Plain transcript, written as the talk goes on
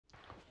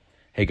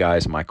Hey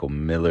guys, Michael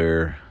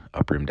Miller,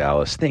 Uproom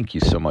Dallas. Thank you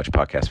so much,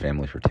 podcast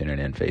family, for tuning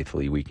in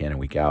faithfully week in and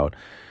week out.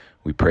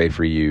 We pray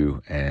for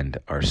you and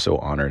are so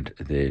honored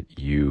that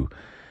you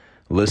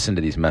listen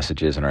to these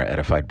messages and are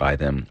edified by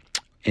them.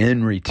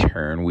 In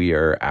return, we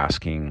are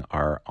asking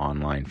our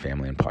online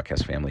family and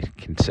podcast family to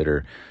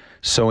consider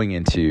sowing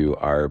into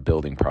our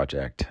building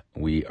project.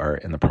 We are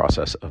in the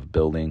process of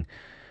building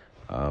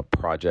a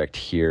project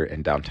here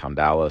in downtown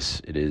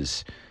Dallas. It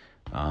is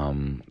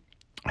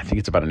I think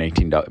it's about an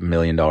 $18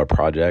 million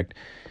project.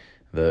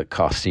 The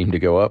costs seem to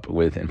go up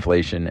with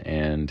inflation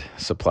and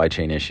supply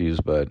chain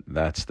issues, but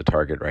that's the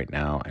target right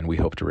now. And we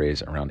hope to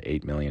raise around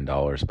 $8 million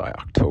by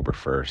October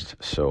 1st.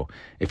 So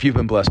if you've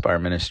been blessed by our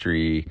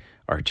ministry,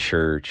 our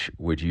church,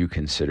 would you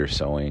consider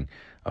sowing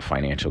a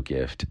financial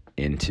gift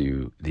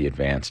into the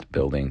Advanced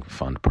Building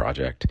Fund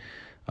project?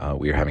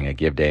 We are having a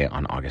give day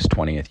on August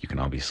 20th. You can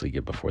obviously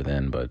give before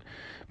then, but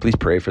please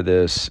pray for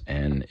this.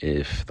 And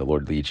if the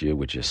Lord leads you,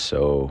 would just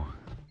sow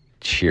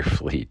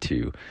cheerfully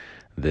to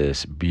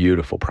this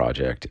beautiful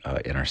project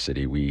in our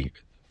city. We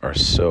are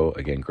so,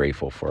 again,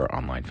 grateful for our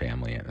online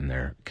family and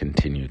their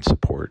continued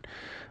support.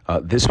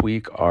 This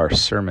week, our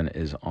sermon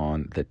is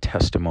on the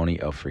testimony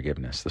of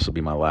forgiveness. This will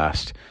be my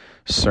last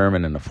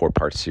sermon in a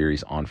 4-part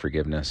series on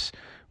forgiveness.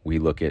 We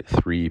look at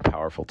 3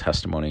 powerful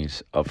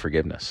testimonies of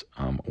forgiveness.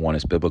 One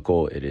is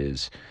biblical.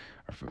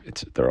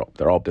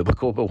 They're all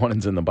biblical, but one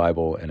is in the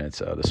Bible, and it's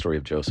the story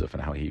of Joseph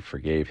and how he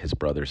forgave his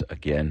brothers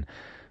again,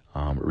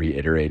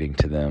 reiterating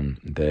to them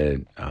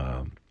that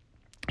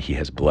he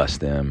has blessed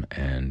them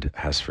and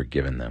has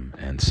forgiven them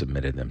and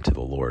submitted them to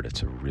the Lord.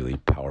 It's a really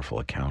powerful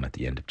account at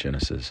the end of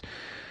Genesis.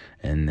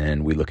 And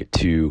then we look at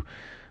 2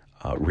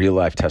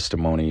 real-life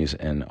testimonies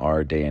in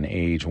our day and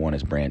age. One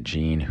is Brant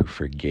Jean, who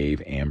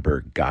forgave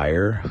Amber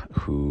Geyer,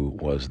 who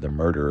was the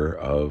murderer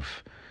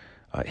of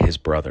his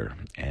brother.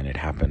 And it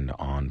happened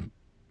on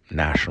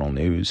national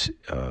news.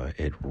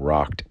 It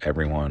rocked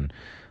everyone.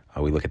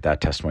 We look at that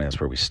testimony. That's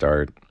where we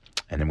start.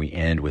 And then we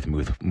end with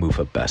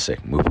Mufa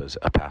Besic. Mufa's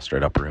a pastor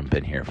at Upper Room,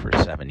 been here for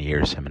 7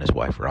 years. Him and his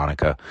wife,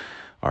 Veronica,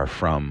 are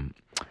from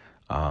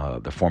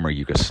the former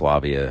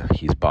Yugoslavia.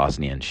 He's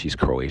Bosnian, she's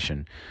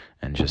Croatian.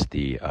 And just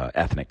the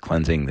ethnic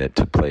cleansing that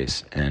took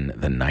place in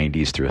the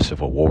 90s through a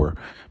civil war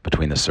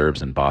between the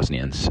Serbs and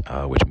Bosnians,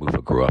 which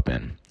Mufa grew up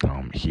in.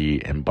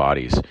 He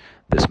embodies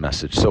this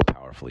message so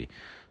powerfully.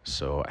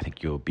 So I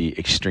think you'll be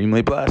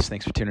extremely blessed.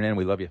 Thanks for tuning in.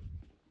 We love you.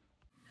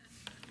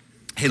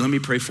 Hey, let me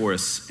pray for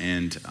us,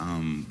 and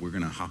we're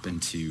going to hop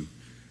into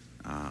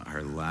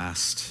our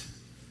last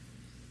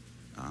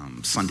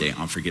Sunday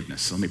on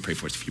forgiveness. So let me pray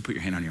for us. If you put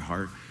your hand on your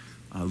heart,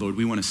 Lord,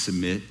 we want to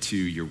submit to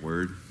your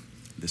word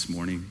this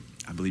morning.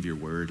 I believe your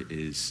word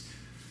is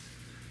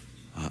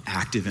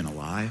active and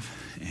alive,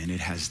 and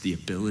it has the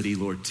ability,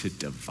 Lord, to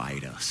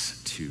divide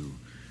us, to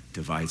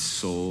divide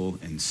soul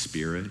and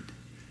spirit,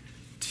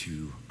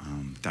 to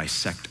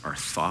dissect our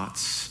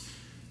thoughts,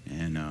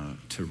 and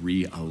to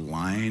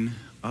realign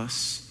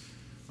us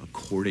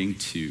according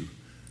to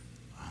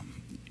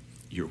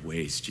your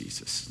ways,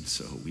 Jesus. And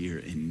so we are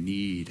in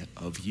need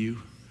of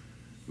you.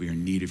 We are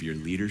in need of your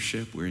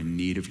leadership. We're in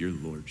need of your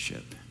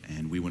lordship.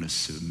 And we want to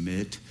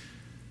submit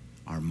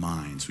our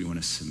minds. We want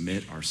to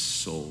submit our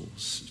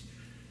souls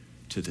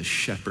to the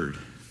shepherd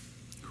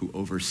who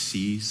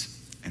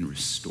oversees and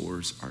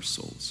restores our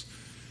souls.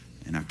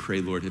 And I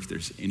pray, Lord, if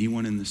there's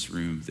anyone in this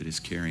room that is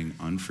carrying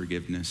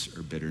unforgiveness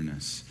or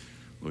bitterness,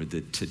 Lord,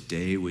 that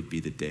today would be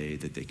the day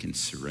that they can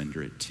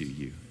surrender it to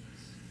you.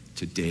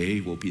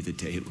 Today will be the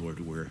day,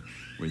 Lord, where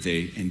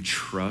they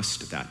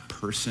entrust that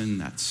person,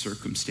 that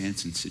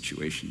circumstance and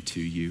situation to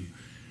you,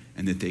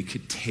 and that they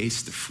could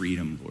taste the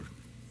freedom, Lord,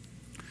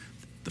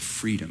 the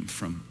freedom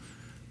from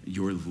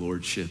your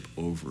lordship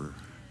over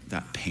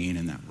that pain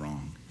and that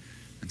wrong.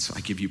 And so I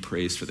give you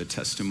praise for the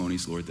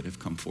testimonies, Lord, that have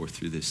come forth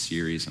through this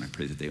series, and I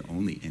pray that they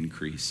only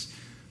increase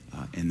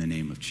in the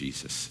name of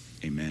Jesus.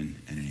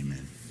 Amen and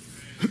amen.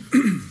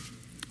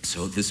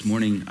 So this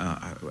morning,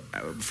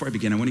 before I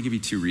begin, I want to give you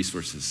 2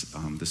 resources.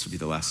 This will be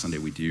the last Sunday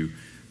we do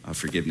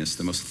forgiveness.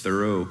 The most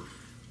thorough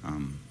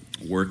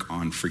work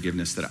on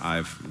forgiveness that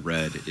I've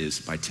read is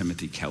by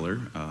Timothy Keller.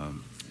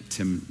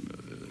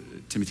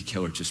 Timothy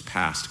Keller just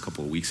passed a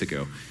couple of weeks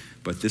ago,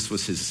 but this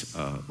was his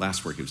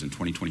last work. It was in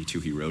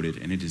 2022 he wrote it,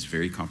 and it is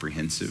very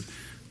comprehensive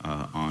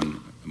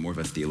on more of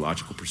a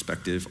theological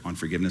perspective on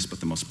forgiveness,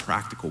 but the most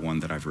practical one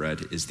that I've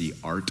read is The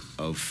Art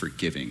of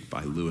Forgiving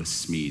by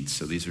Lewis Smedes.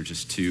 So these are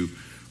just 2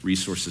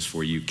 resources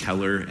for you,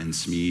 Keller and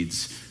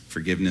Smedes,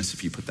 Forgiveness,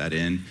 if you put that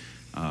in.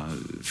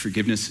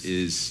 Forgiveness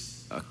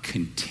is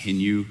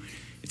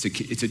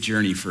it's a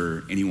journey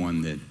for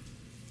anyone that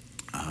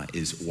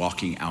is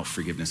walking out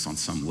forgiveness on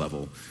some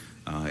level.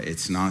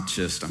 It's not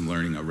just I'm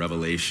learning a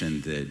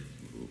revelation that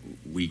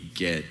we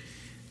get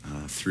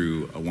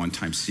through a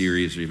one-time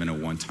series or even a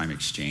one-time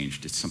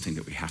exchange. It's something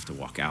that we have to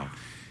walk out.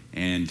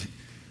 And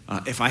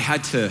if I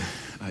had to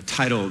I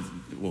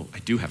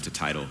do have to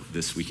title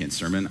this weekend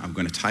sermon. I'm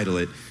going to title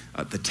it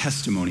The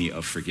Testimony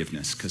of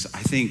Forgiveness, because I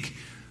think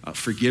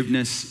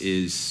forgiveness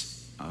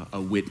is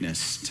a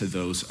witness to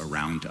those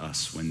around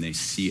us when they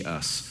see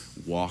us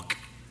walk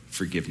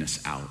forgiveness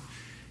out.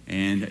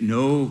 And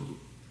no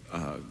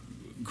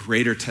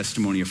greater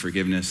testimony of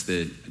forgiveness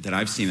that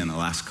I've seen in the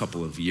last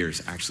couple of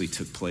years actually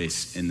took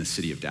place in the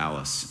city of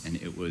Dallas. And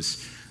it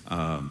was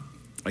a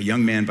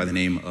young man by the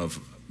name of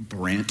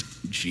Brant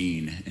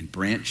Jean. And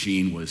Brant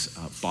Jean was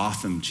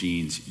Botham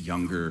Jean's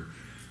younger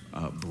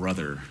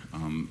brother.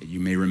 You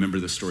may remember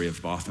the story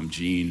of Botham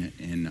Jean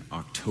in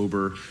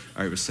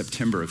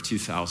September of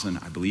 2000,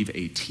 I believe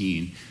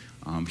 18.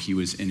 He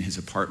was in his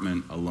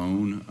apartment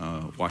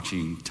alone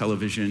watching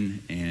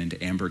television,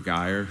 and Amber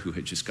Geyer, who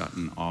had just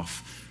gotten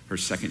off her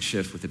second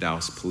shift with the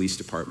Dallas Police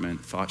Department,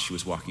 thought she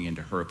was walking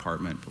into her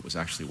apartment, but was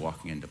actually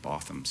walking into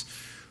Botham's.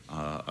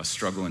 A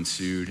struggle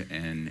ensued,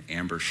 and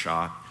Amber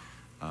shot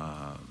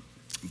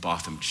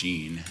Botham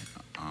Jean,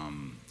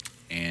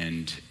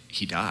 and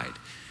he died.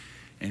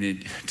 And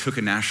it took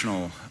a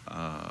national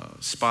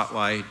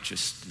spotlight,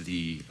 just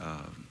the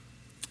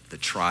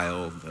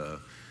trial,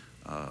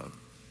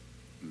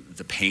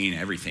 the pain,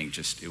 everything.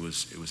 Just it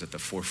was at the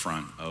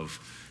forefront of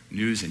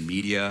news and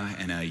media.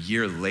 And a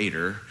year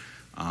later,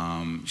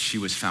 she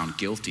was found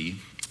guilty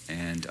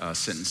and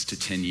sentenced to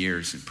 10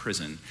 years in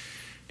prison.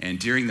 And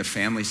during the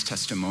family's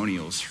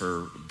testimonials,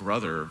 her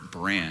brother,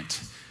 Brant,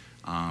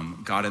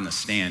 got in the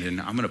stand. And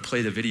I'm going to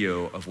play the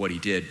video of what he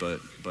did. But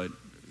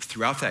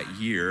throughout that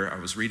year, I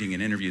was reading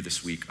an interview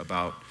this week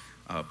about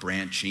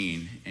Brant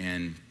Jean.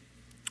 And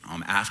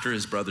after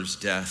his brother's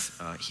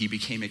death, he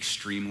became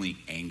extremely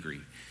angry.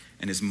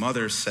 And his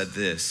mother said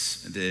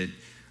this, that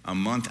a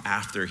month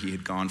after he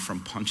had gone from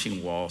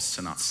punching walls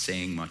to not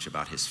saying much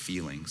about his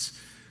feelings,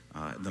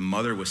 the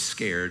mother was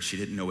scared. She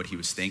didn't know what he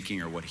was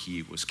thinking or what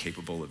he was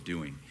capable of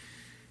doing.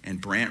 And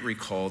Brant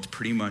recalled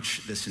pretty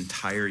much this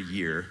entire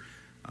year,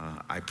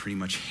 I pretty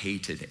much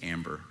hated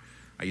Amber.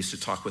 I used to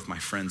talk with my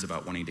friends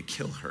about wanting to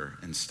kill her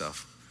and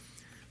stuff.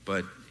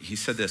 But he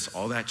said this,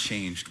 all that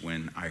changed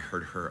when I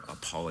heard her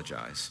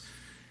apologize.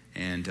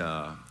 And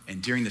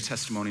during the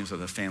testimonials of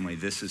the family,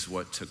 this is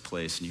what took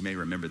place. And you may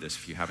remember this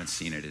if you haven't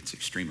seen it. It's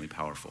extremely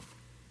powerful.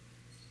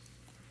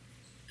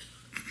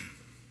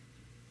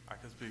 I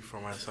can speak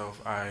for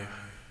myself. I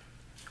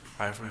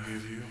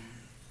forgive you.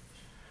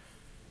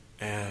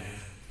 And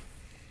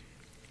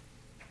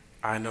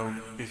I know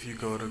if you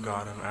go to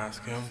God and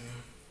ask him,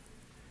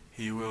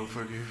 he will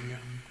forgive you.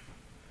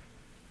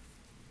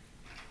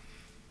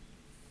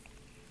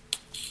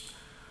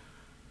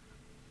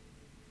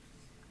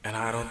 And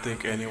I don't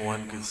think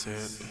anyone can say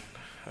it.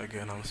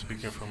 Again, I'm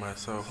speaking for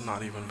myself,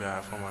 not even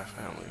bad for my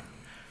family.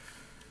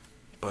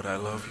 But I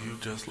love you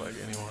just like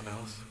anyone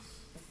else.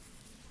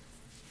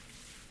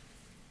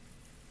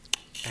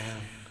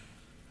 And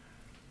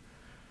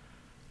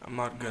I'm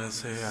not gonna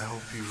say I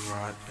hope you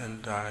rot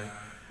and die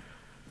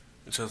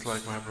just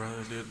like my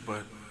brother did,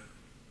 but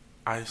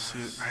I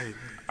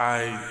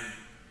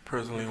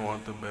personally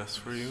want the best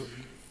for you.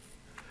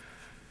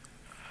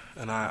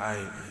 And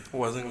I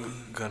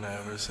wasn't gonna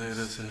ever say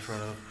this in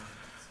front of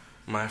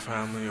my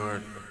family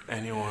or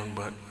anyone,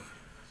 but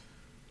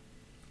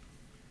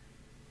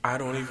I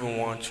don't even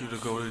want you to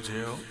go to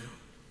jail.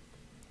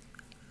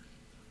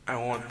 I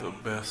want the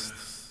best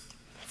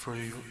for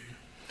you.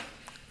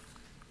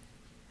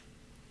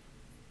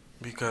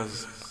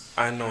 Because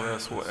I know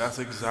that's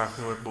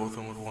exactly what both of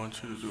them would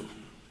want you to do.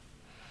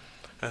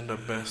 And the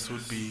best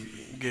would be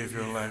give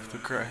your life to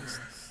Christ.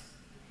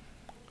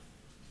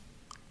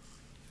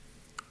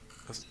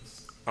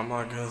 I'm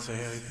not going to say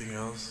anything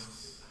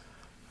else.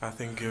 I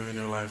think giving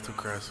your life to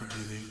Christ would be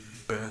the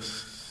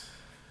best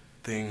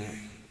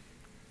thing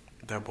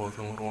that both of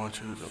them would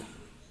want you to do.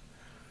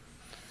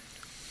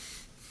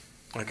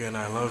 Again,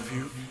 I love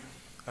you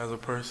as a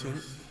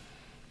person.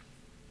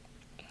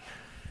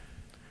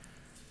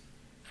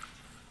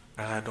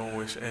 And I don't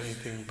wish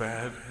anything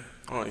bad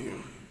on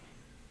you.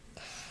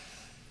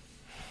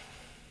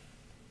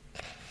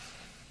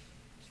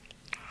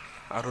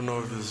 I don't know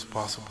if this is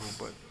possible,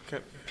 but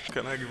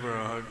can I give her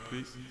a hug,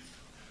 please?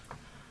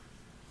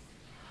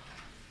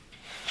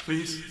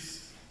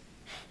 Please?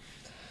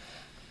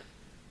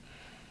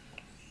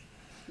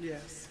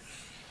 Yes.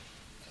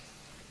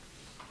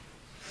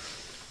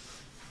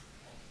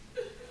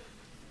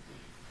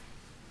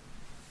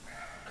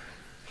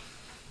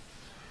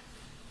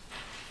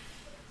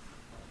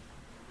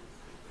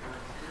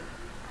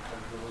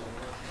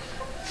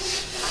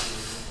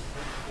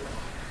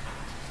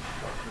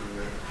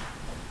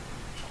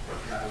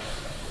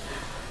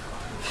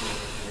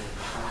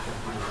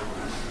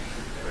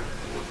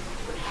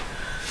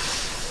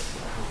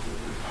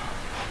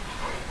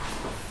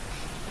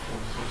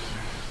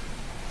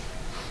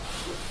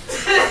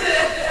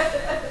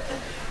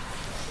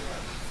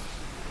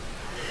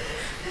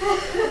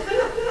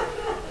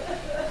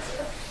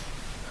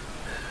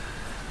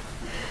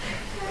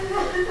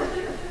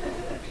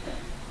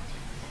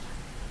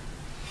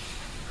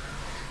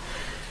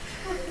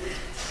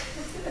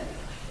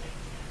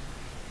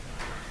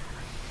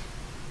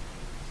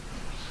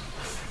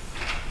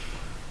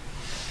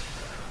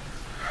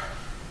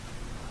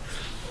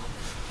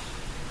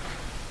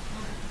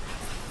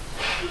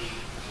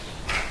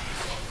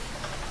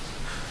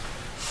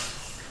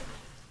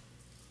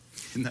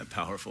 Isn't that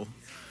powerful?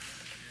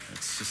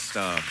 It's just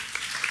the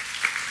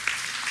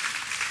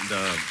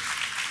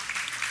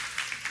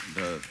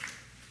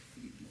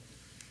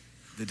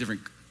different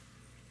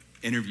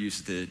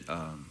interviews that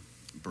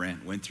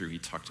Brant went through. He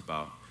talked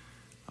about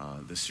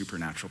the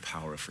supernatural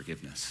power of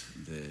forgiveness,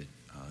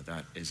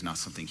 that is not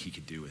something he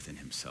could do within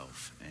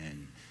himself.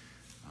 And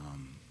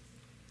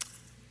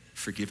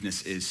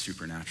forgiveness is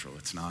supernatural.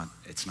 It's not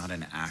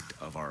an act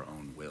of our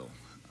own will.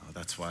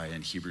 That's why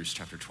in Hebrews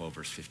chapter 12,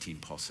 verse 15,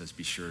 Paul says,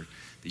 be sure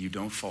that you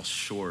don't fall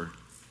short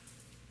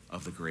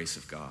of the grace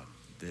of God,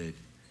 that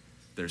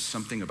there's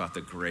something about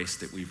the grace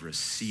that we've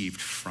received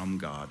from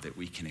God that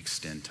we can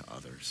extend to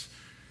others.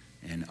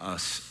 And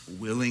us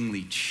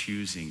willingly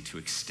choosing to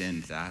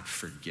extend that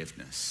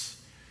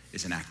forgiveness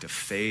is an act of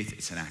faith,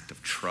 it's an act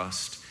of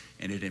trust,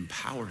 and it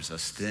empowers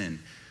us then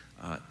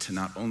to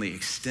not only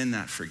extend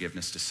that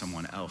forgiveness to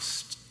someone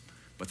else,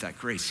 but that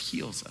grace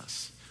heals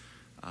us.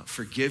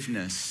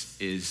 Forgiveness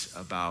is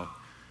about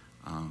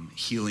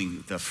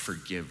healing the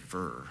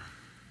forgiver,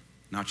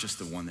 not just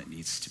the one that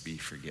needs to be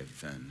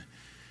forgiven.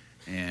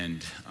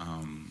 And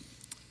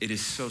it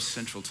is so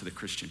central to the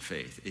Christian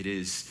faith. It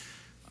is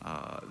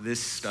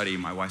this study,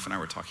 my wife and I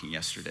were talking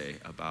yesterday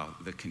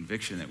about the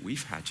conviction that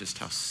we've had, just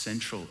how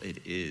central it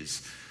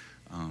is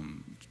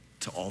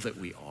to all that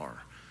we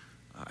are.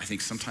 I think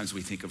sometimes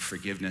we think of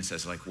forgiveness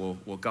as like, well,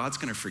 God's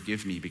gonna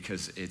forgive me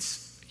because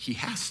he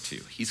has to.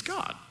 He's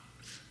God.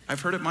 I've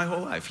heard it my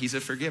whole life. He's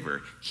a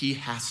forgiver. He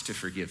has to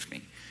forgive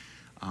me.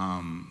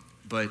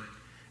 But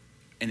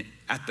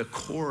at the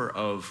core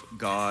of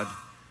God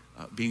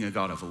being a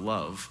God of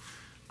love,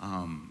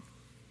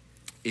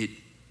 it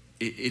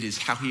is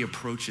how he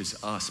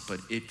approaches us, but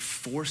it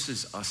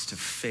forces us to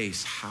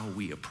face how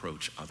we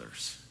approach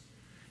others.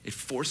 It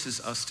forces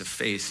us to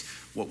face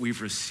what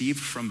we've received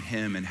from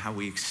him and how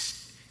we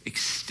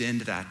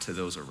extend that to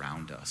those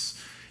around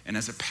us. And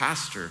as a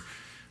pastor,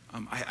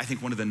 I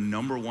think one of the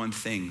number one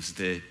things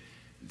that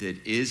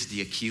is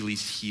the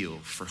Achilles heel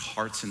for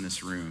hearts in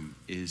this room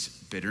is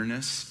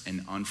bitterness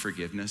and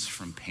unforgiveness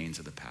from pains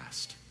of the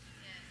past.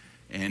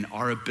 And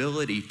our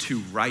ability to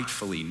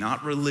rightfully,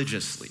 not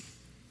religiously,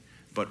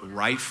 but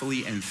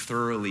rightfully and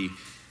thoroughly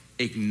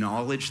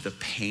acknowledge the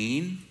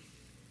pain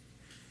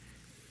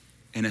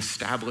and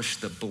establish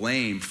the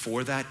blame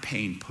for that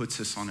pain puts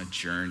us on a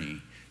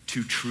journey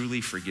to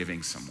truly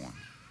forgiving someone.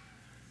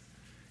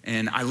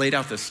 And I laid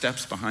out the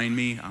steps behind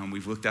me.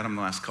 We've looked at them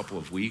the last couple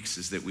of weeks,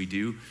 is that we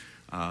do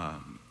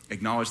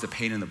acknowledge the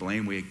pain and the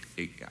blame. We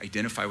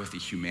identify with the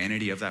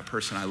humanity of that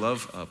person. I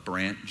love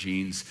Brant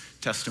Jean's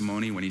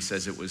testimony when he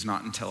says, it was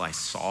not until I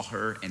saw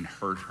her and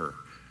heard her.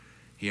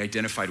 He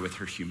identified with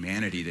her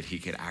humanity that he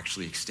could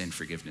actually extend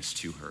forgiveness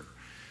to her.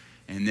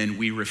 And then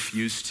we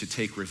refuse to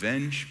take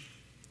revenge,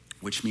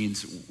 which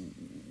means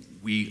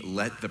we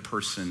let the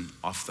person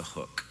off the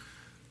hook.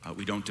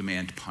 We don't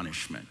demand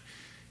punishment.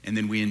 And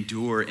then we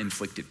endure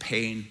inflicted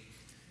pain,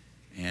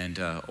 and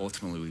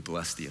ultimately we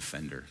bless the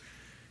offender.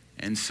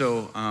 And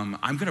so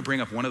I'm gonna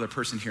bring up one other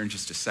person here in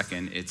just a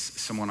second.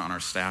 It's someone on our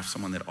staff,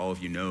 someone that all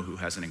of you know, who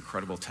has an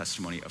incredible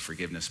testimony of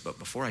forgiveness. But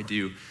before I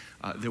do,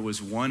 there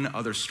was one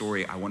other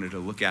story I wanted to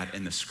look at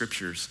in the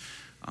scriptures,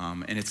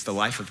 and it's the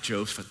life of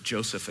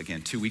Joseph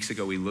again. 2 weeks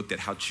ago, we looked at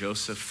how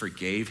Joseph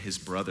forgave his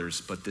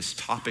brothers, but this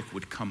topic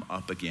would come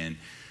up again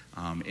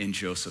in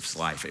Joseph's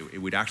life.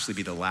 It would actually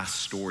be the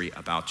last story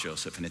about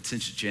Joseph, and it's in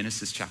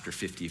Genesis chapter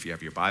 50. If you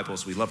have your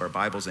Bibles, we love our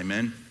Bibles,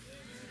 amen?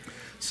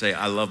 Say,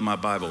 I love my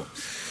Bible.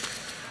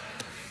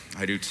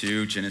 I do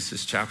too.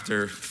 Genesis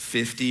chapter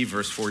 50,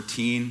 verse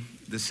 14.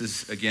 This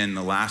is, again,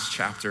 the last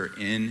chapter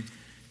in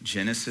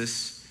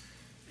Genesis,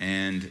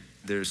 and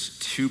there's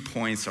 2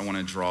 points I want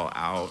to draw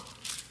out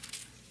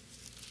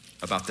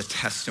about the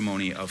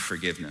testimony of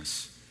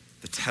forgiveness.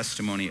 The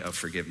testimony of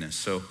forgiveness.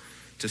 So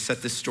to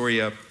set this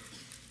story up,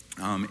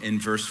 in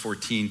verse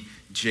 14,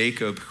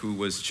 Jacob, who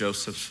was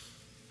Joseph's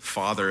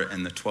father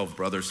and the 12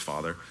 brothers'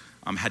 father,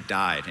 had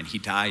died, and he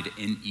died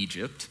in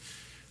Egypt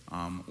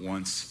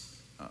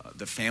once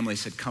the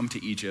families had come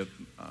to Egypt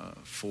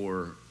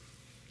for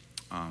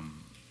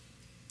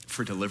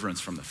deliverance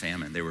from the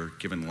famine. They were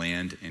given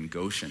land in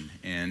Goshen,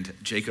 and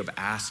Jacob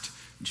asked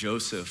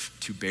Joseph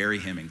to bury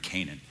him in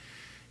Canaan.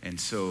 And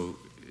so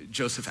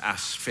Joseph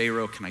asked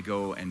Pharaoh, can I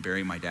go and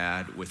bury my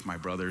dad with my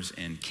brothers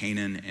in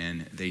Canaan?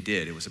 And they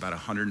did. It was about a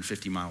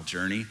 150-mile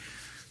journey.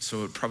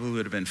 So it probably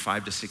would have been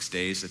 5 to 6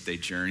 days that they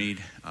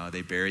journeyed.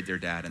 They buried their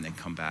dad and then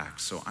come back.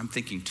 So I'm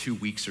thinking 2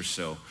 weeks or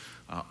so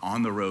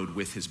on the road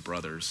with his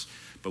brothers.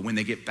 But when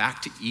they get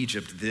back to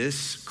Egypt,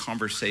 this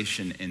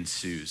conversation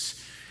ensues.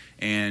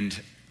 And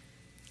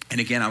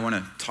again, I want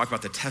to talk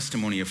about the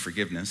testimony of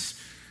forgiveness.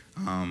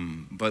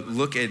 But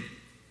look at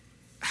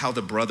how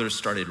the brothers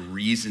started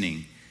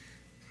reasoning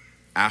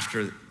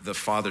after the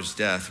father's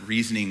death,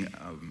 reasoning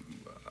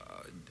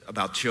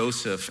about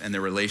Joseph and their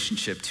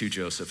relationship to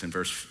Joseph in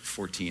verse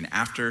 14.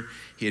 After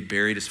he had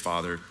buried his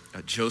father,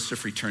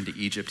 Joseph returned to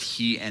Egypt,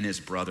 he and his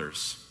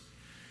brothers,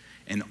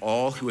 and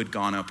all who had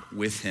gone up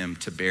with him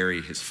to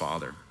bury his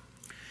father.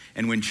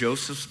 And when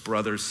Joseph's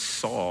brothers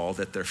saw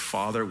that their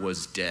father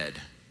was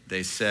dead,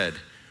 they said,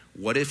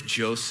 what if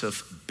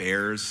Joseph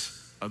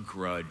bears a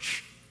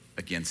grudge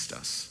against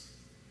us?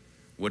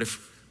 What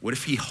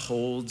if he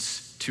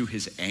holds to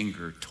his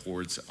anger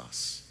towards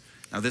us?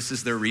 Now this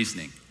is their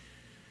reasoning.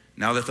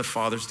 Now that the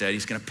father's dead,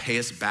 he's gonna pay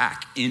us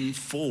back in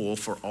full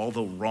for all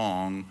the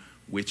wrong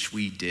which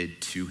we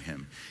did to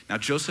him. Now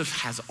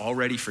Joseph has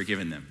already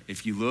forgiven them.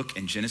 If you look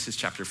in Genesis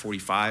chapter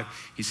 45,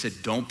 he said,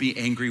 don't be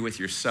angry with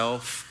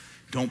yourself.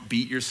 Don't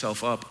beat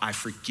yourself up. I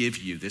forgive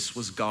you. This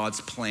was God's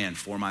plan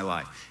for my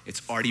life.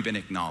 It's already been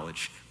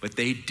acknowledged. But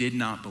they did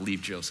not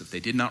believe Joseph. They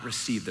did not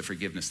receive the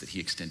forgiveness that he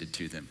extended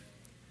to them.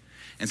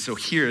 And so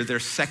here they're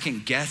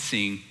second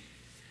guessing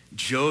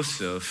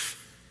Joseph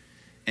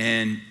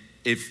and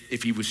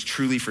if he was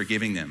truly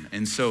forgiving them.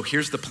 And so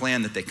here's the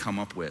plan that they come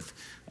up with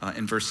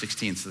in verse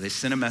 16. So they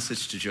sent a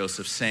message to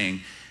Joseph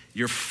saying,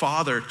 your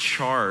father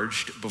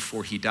charged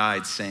before he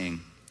died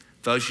saying,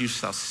 thus you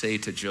shall say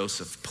to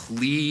Joseph,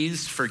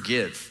 please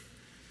forgive,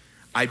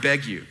 I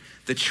beg you,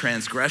 the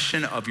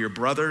transgression of your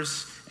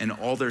brothers and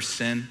all their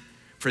sin,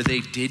 for they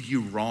did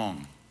you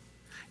wrong.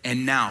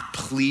 And now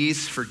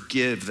please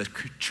forgive the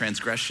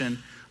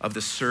transgression of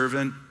the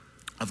servant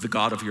of the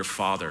God of your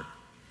father.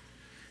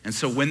 And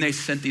so when they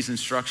sent these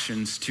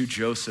instructions to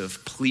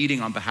Joseph,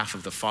 pleading on behalf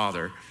of the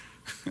father,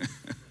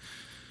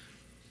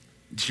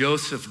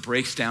 Joseph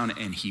breaks down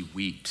and he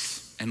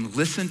weeps. And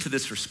listen to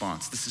this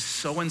response. This is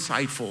so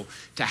insightful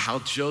to how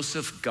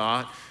Joseph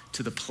got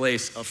to the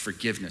place of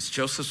forgiveness.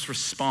 Joseph's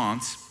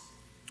response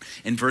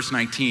in verse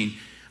 19,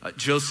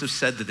 Joseph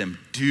said to them,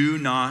 do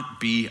not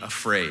be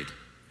afraid,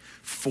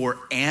 for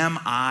am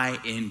I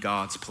in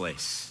God's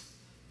place?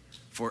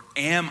 For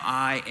am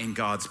I in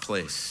God's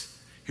place?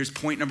 Here's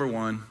point number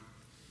one.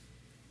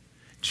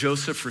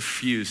 Joseph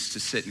refused to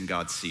sit in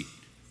God's seat.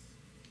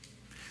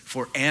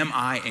 For am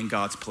I in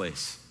God's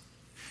place?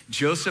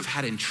 Joseph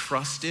had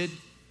entrusted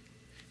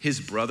his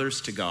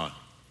brothers to God.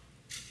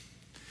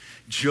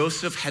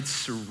 Joseph had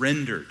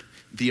surrendered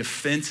the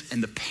offense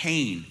and the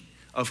pain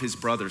of his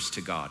brothers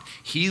to God.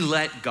 He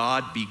let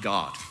God be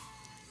God.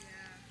 Yeah.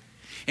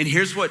 And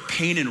here's what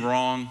pain and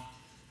wrong,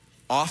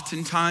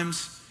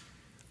 oftentimes,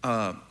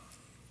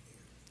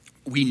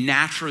 we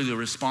naturally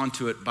respond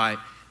to it by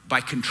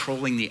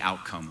controlling the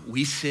outcome.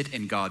 We sit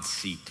in God's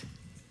seat.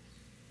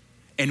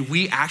 And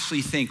we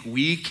actually think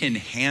we can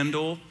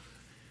handle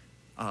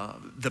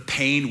the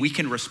pain. We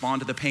can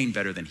respond to the pain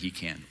better than he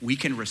can. We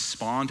can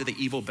respond to the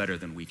evil better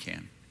than we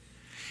can.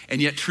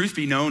 And yet, truth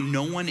be known,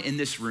 no one in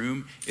this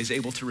room is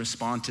able to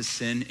respond to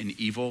sin and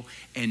evil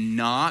and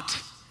not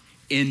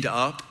end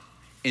up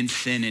in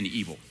sin and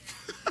evil.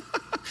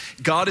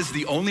 God is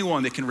the only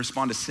one that can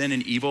respond to sin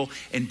and evil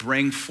and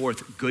bring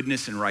forth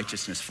goodness and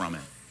righteousness from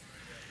it.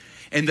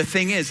 And the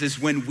thing is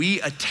when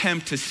we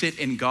attempt to sit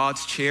in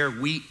God's chair,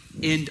 we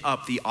end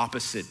up the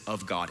opposite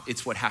of God.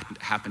 It's what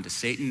happened to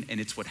Satan, and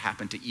it's what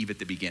happened to Eve at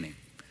the beginning.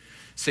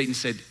 Satan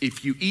said,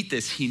 if you eat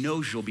this, he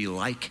knows you'll be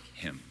like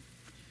him.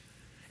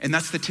 And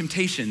that's the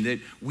temptation, that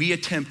we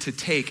attempt to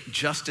take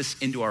justice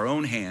into our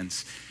own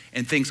hands,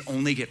 and things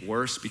only get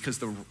worse because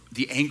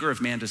the anger of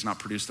man does not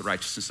produce the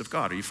righteousness of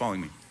God. Are you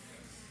following me?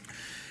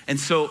 And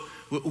so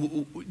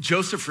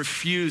Joseph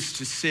refused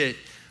to sit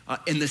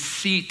in the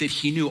seat that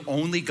he knew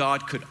only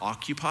God could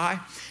occupy.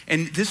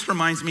 And this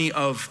reminds me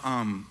of,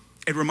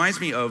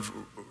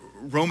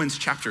 Romans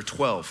chapter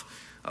 12.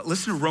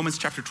 Listen to Romans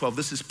chapter 12.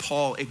 This is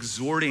Paul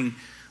exhorting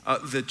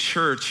the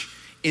church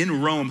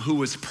in Rome who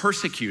was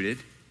persecuted.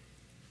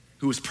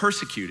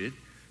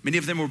 Many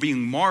of them were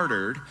being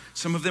martyred.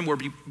 Some of them were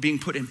being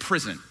put in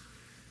prison.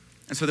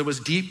 And so there was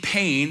deep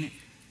pain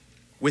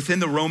within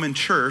the Roman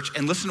church.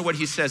 And listen to what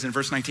he says in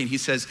verse 19. He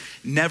says,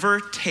 never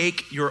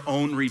take your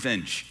own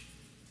revenge,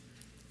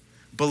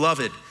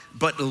 beloved,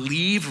 but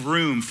leave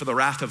room for the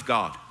wrath of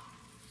God.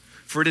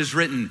 For it is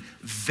written,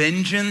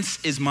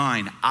 vengeance is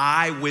mine,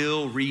 I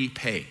will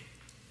repay.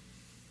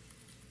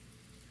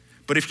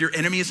 But if your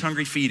enemy is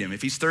hungry, feed him.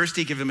 If he's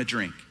thirsty, give him a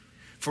drink.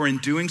 For in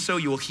doing so,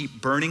 you will heap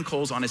burning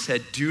coals on his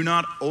head. Do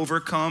not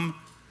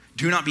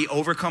be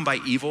overcome by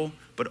evil,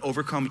 but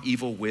overcome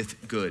evil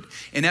with good.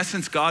 In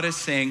essence, God is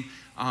saying,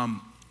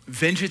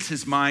 vengeance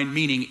is mine,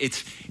 meaning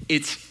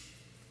it's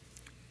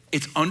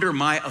under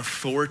my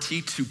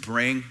authority to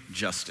bring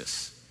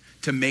justice,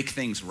 to make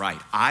things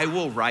right. I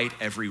will right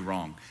every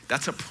wrong.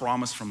 That's a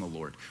promise from the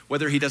Lord.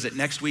 Whether he does it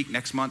next week,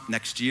 next month,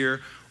 next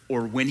year,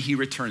 or when he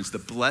returns, the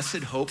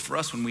blessed hope for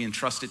us when we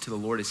entrust it to the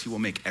Lord is he will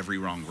make every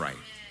wrong right.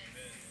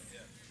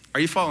 Are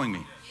you following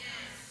me?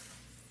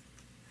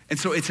 And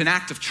so it's an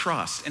act of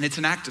trust and it's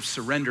an act of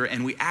surrender,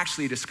 and we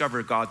actually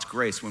discover God's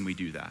grace when we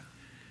do that.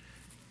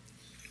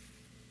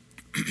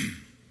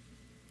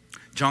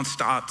 John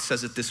Stott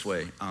says it this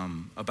way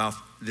about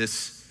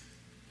this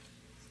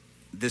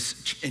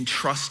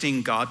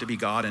entrusting God to be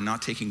God and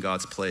not taking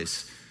God's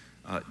place.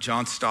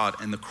 John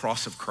Stott and the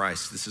cross of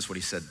Christ, this is what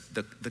he said.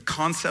 The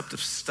concept of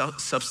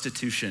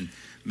substitution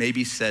may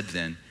be said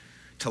then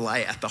to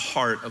lie at the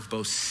heart of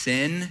both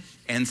sin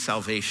and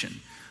salvation.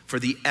 For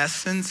the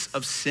essence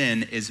of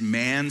sin is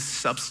man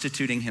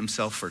substituting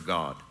himself for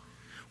God,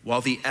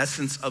 while the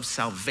essence of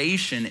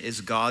salvation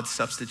is God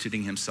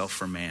substituting himself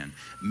for man.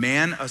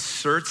 Man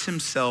asserts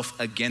himself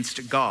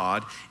against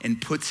God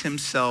and puts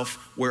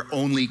himself where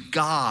only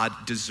God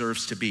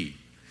deserves to be.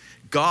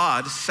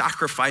 God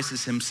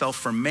sacrifices himself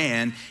for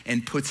man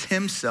and puts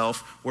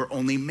himself where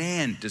only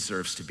man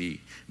deserves to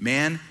be.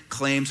 Man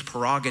claims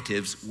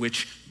prerogatives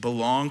which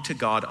belong to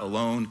God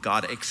alone.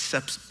 God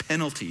accepts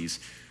penalties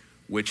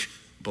which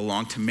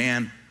belong to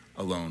man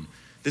alone.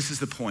 This is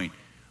the point.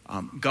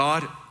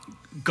 God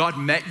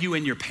met you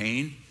in your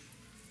pain.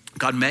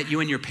 God met you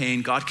in your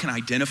pain. God can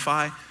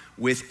identify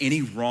with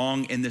any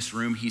wrong in this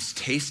room. He's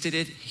tasted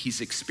it,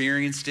 he's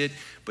experienced it,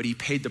 but he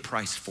paid the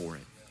price for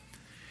it.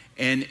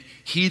 And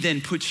he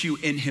then puts you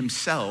in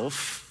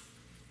himself.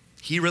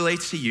 He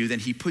relates to you, then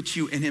he puts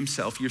you in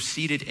himself. You're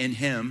seated in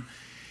him,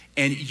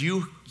 and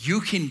you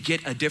can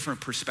get a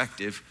different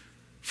perspective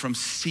from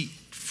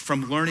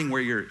learning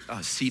where you're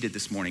seated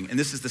this morning. And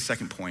this is the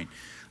second point.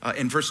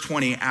 In verse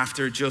 20,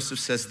 after Joseph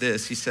says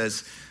this, he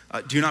says,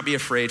 do not be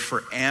afraid,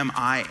 for am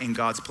I in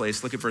God's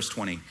place? Look at verse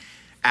 20.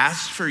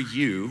 As for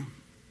you,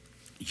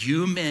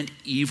 you meant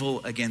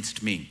evil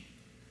against me,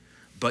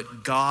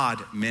 but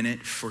God meant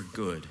it for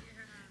good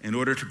in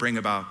order to bring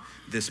about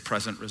this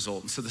present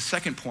result. And so the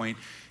second point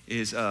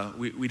is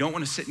we don't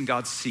want to sit in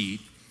God's seat,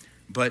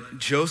 but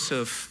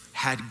Joseph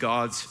had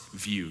God's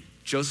view.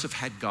 Joseph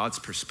had God's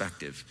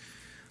perspective.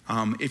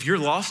 If you're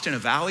lost in a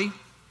valley,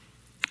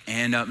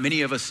 and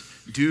many of us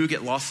do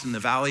get lost in the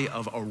valley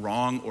of a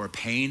wrong or a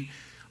pain,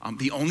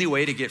 the only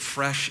way to get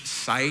fresh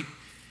sight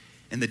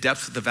in the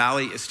depths of the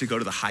valley is to go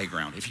to the high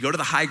ground. If you go to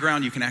the high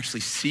ground, you can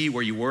actually see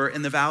where you were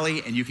in the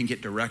valley and you can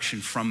get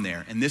direction from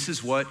there. And this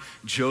is what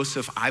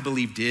Joseph, I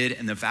believe, did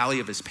in the valley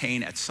of his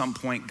pain. At some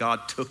point,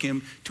 God took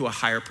him to a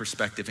higher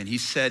perspective and he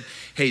said,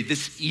 hey,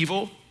 this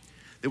evil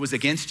that was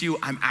against you,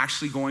 I'm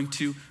actually going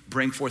to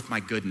bring forth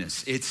my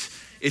goodness.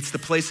 It's the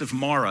place of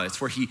Mara.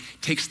 It's where he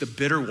takes the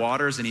bitter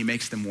waters and he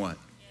makes them what?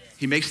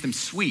 He makes them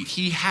sweet.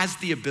 He has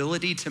the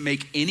ability to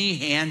make any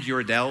hand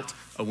you're dealt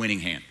a winning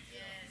hand.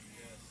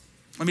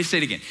 Let me say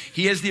it again.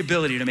 He has the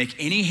ability to make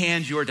any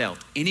hand you're dealt,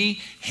 any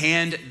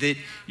hand that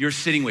you're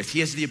sitting with,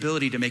 he has the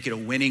ability to make it a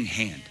winning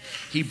hand.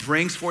 He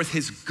brings forth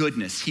his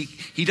goodness.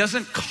 He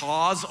doesn't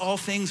cause all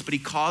things, but he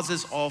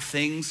causes all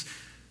things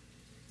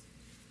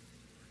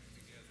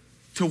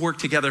to work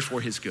together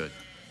for his good.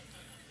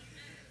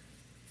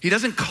 He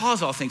doesn't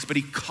cause all things, but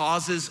he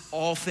causes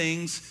all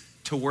things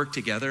to work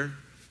together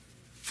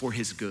for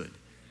his good.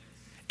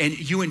 And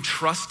you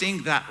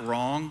entrusting that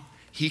wrong,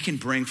 he can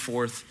bring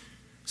forth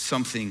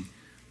something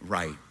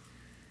right.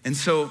 And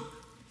so,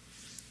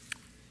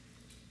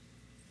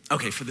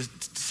 okay, for the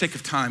sake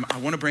of time, I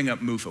want to bring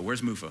up Mufa.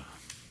 Where's Mufa?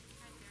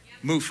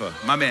 Mufa,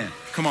 my man,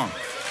 come on.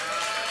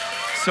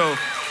 So,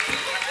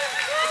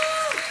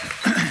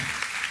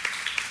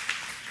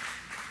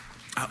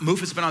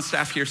 Mufa's been on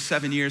staff here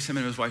 7 years. Him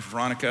and his wife,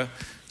 Veronica,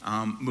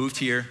 moved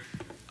here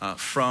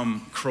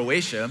from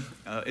Croatia,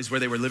 is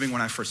where they were living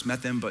when I first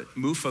met them, but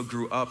Mufa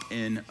grew up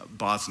in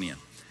Bosnia.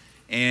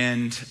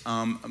 And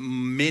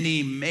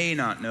many may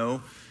not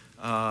know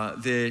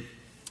that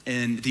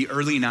in the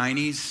early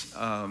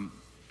 90s,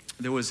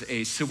 there was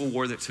a civil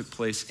war that took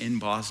place in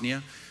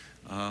Bosnia,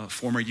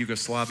 former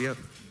Yugoslavia,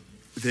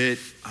 that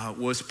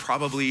was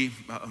probably,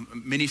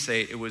 many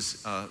say it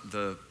was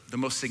the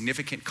most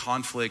significant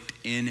conflict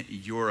in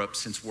Europe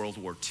since World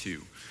War II.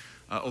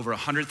 Over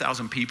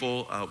 100,000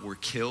 people were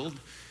killed.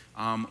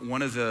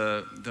 One of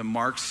the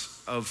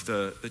marks of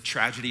the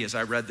tragedy, as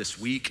I read this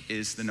week,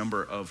 is the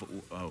number of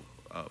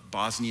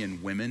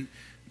Bosnian women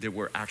that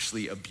were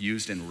actually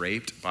abused and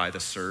raped by the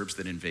Serbs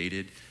that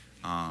invaded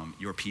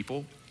your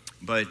people.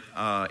 But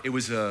it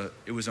was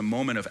a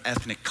moment of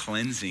ethnic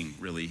cleansing,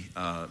 really.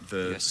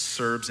 Yes.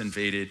 Serbs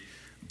invaded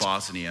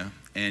Bosnia,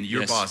 and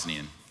you're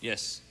Bosnian.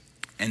 Yes.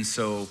 And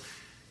so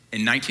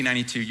in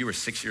 1992, you were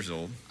 6 years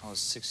old. I was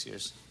 6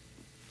 years.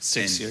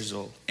 6 years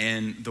old.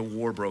 And the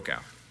war broke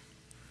out.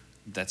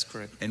 That's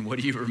correct. And what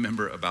do you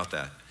remember about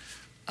that?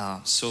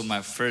 So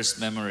my first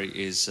memory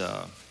is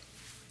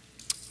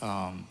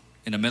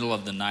in the middle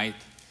of the night,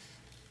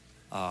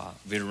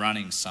 we're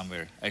running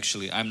somewhere.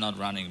 Actually, I'm not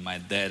running. My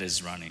dad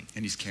is running.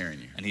 And he's carrying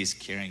you. And he's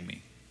carrying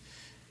me.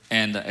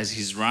 And as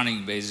he's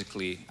running,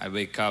 basically, I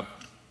wake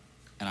up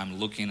and I'm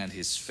looking at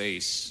his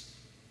face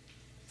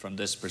from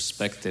this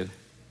perspective.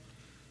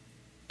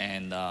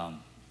 And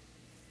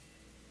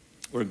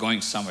we're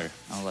going somewhere.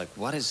 I'm like,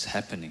 what is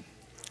happening?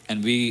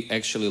 And we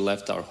actually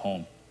left our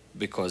home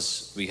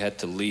because we had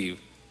to leave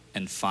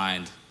and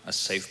find a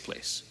safe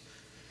place.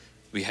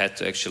 We had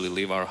to actually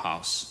leave our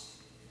house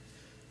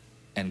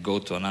and go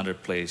to another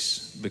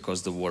place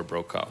because the war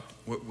broke out.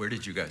 Where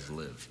did you guys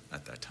live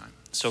at that time?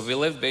 So we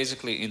lived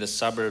basically in the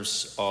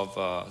suburbs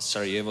of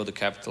Sarajevo, the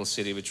capital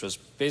city, which was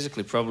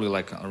basically probably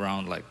like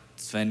around like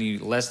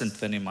less than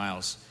 20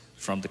 miles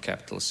from the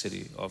capital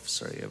city of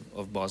Sarajevo,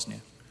 of Bosnia.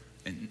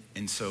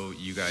 And so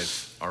you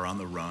guys are on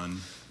the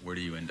run. Where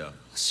do you end up?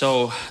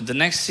 So the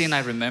next scene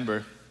I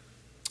remember,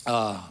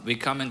 we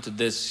come into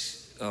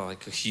this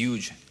like a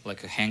huge,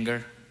 like a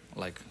hangar,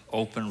 like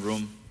open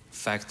room,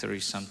 factory,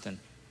 something,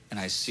 and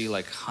I see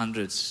like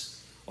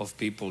hundreds of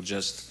people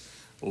just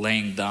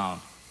laying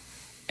down,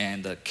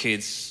 and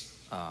kids,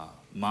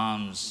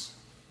 moms,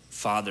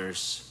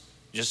 fathers,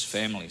 just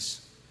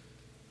families.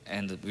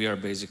 And we are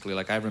basically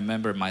like, I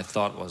remember my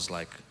thought was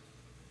like,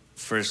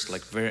 first,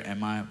 like, where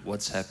am I?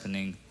 What's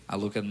happening? I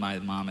look at my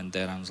mom and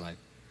dad, I was like,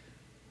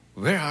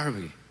 where are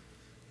we?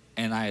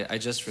 And I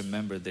just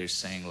remember they're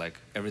saying like,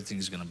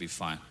 everything's gonna be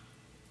fine.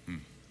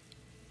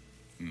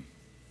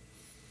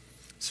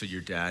 So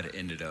your dad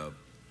ended up,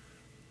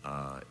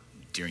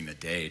 during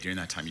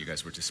that time you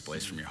guys were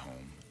displaced from your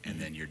home, and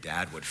then your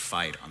dad would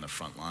fight on the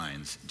front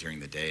lines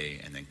during the day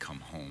and then come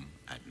home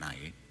at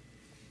night.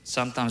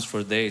 Sometimes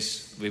for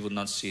days we would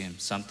not see him,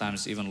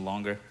 sometimes even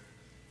longer.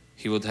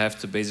 He would have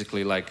to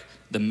basically, like,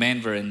 the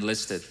men were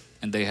enlisted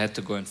and they had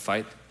to go and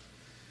fight.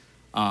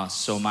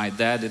 So my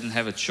dad didn't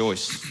have a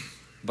choice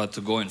but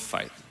to go and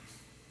fight.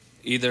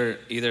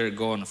 Either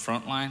go on the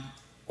front line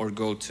or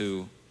go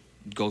to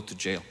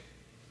jail.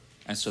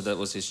 And so that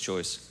was his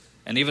choice.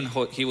 And even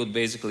he would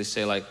basically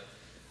say like,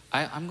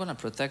 I'm gonna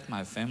protect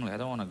my family. I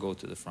don't wanna go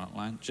to the front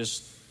line.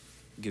 Just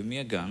give me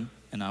a gun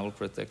and I will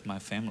protect my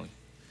family.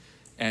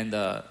 And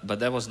but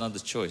that was not the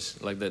choice.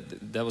 Like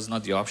that was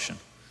not the option.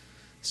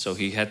 So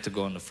he had to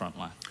go on the front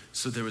line.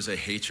 So there was a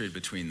hatred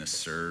between the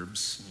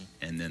Serbs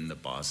and then the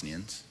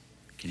Bosnians.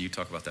 Can you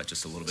talk about that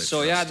just a little bit?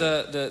 So yeah,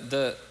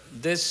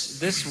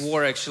 this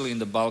war actually in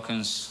the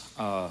Balkans,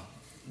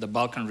 the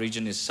Balkan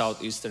region is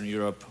southeastern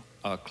Europe,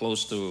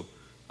 close to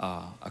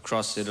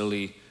across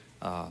Italy.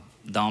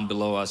 Down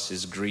below us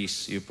is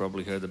Greece. You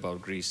probably heard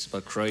about Greece,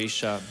 but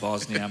Croatia,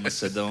 Bosnia,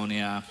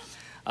 Macedonia,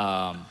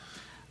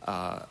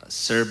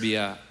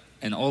 Serbia,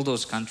 and all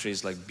those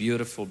countries, like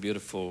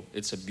beautiful.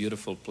 It's a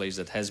beautiful place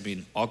that has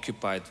been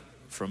occupied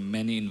from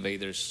many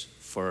invaders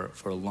for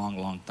a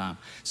long time.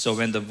 So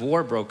when the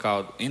war broke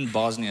out in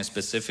Bosnia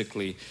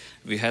specifically,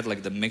 we had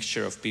like the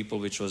mixture of people,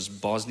 which was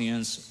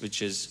Bosnians,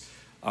 which is,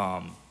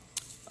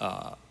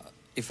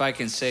 if I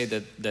can say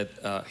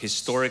that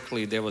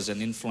historically there was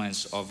an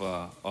influence of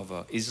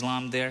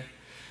Islam there,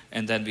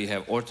 and then we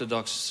have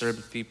Orthodox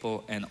Serb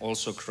people and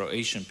also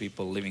Croatian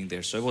people living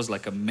there. So it was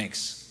like a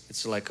mix.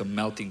 It's like a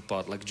melting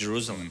pot, like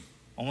Jerusalem,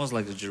 almost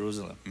like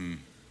Jerusalem.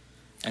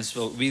 And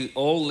so we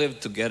all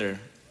lived together,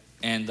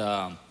 and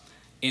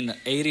in the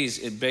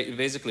 80s, it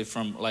basically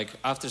from like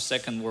after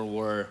Second World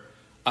War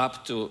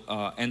up to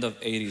end of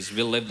 80s,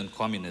 we lived in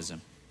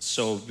communism.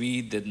 So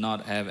we did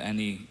not have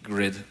any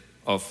grid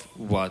of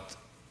what,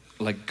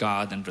 like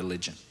God and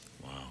religion.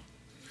 Wow.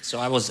 So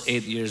I was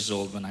 8 years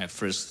old when I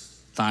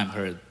first time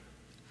heard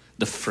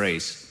the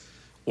phrase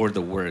or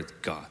the word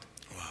God.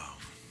 Wow.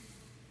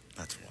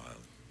 That's wild.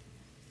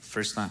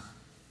 First time.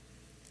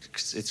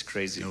 It's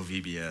crazy. No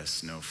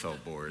VBS, no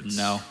felt boards.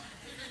 No,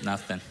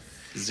 nothing.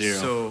 Zero.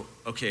 So,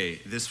 okay,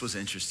 this was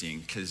interesting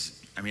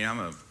because, I mean,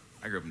 I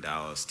grew up in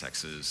Dallas,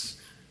 Texas.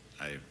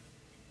 I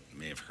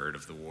may have heard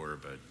of the war,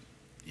 but,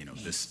 you know,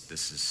 this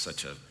is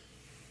such a,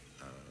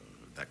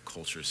 that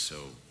culture is so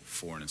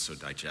foreign and so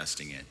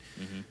digesting it.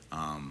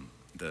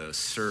 The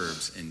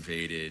Serbs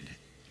invaded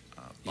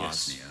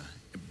Bosnia,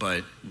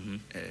 but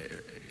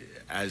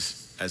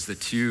as the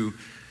two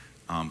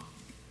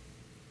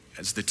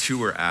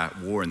were at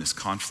war and this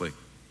conflict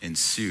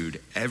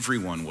ensued,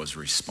 everyone was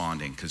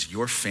responding because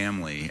your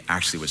family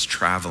actually was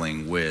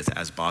traveling with,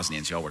 as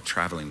Bosnians, y'all were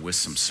traveling with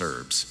some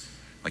Serbs,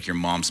 like your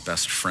mom's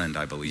best friend,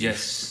 I believe.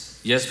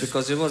 Yes,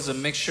 because it was a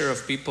mixture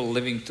of people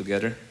living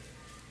together,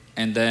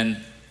 and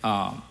then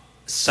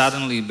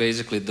suddenly,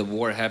 basically, the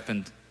war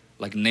happened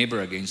like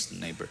neighbor against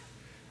neighbor.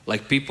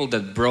 Like people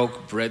that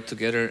broke bread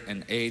together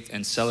and ate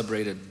and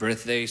celebrated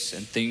birthdays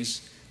and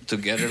things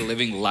together,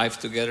 living life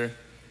together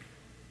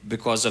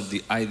because of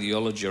the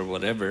ideology or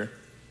whatever.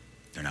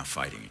 They're now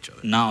fighting each other.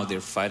 Now they're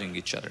fighting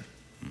each other.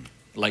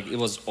 Like it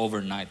was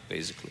overnight,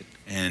 basically.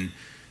 And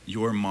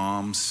your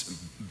mom's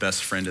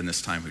best friend in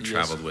this time who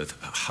traveled with,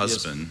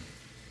 husband. Yes.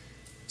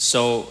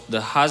 So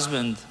the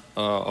husband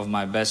of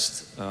my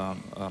best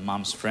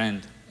mom's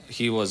friend,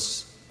 he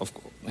was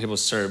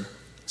Serb.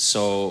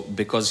 So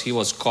because he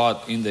was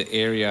caught in the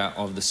area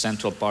of the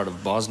central part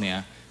of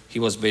Bosnia, he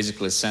was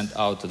basically sent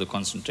out to the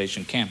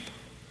concentration camp.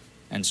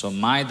 And so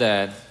my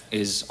dad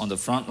is on the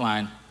front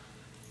line,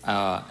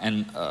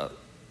 and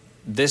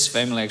this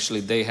family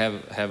actually, they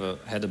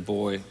had a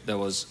boy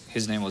that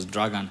his name was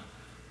Dragan,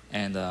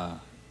 and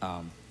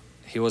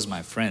he was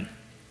my friend.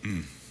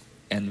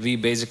 And we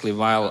basically,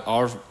 while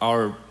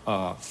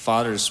our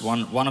fathers,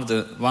 one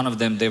of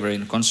them, they were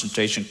in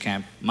concentration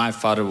camp. My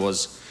father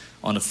was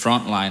on the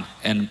front line,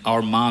 and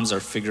our moms are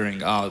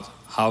figuring out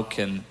how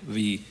can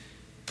we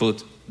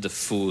put the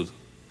food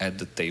at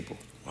the table.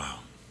 Wow.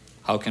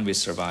 How can we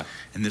survive?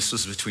 And this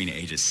was between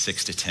ages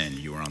 6 to 10.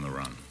 You were on the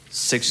run.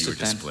 6 to 10. You were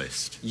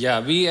displaced.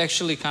 Yeah, we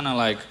actually kind of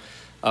like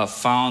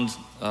found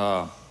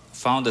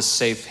a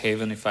safe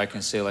haven, if I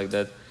can say like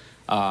that.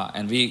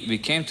 And we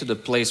came to the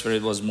place where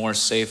it was more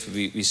safe.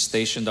 We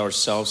stationed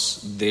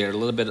ourselves there, a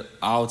little bit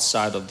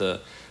outside of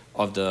the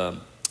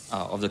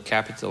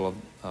capital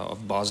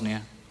of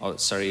Bosnia,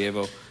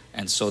 Sarajevo,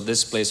 And so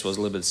this place was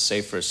a little bit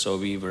safer, so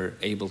we were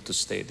able to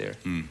stay there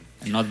and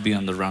not be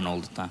on the run all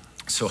the time.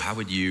 So how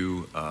would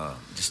you,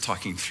 just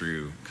talking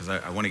through, because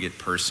I want to get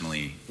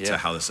personally to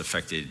how this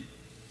affected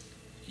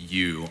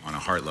you on a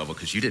heart level,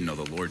 because you didn't know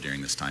the Lord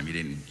during this time. You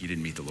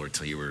didn't meet the Lord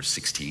till you were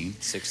 16.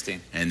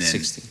 16. And then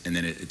 16. And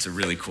then it's a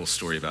really cool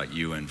story about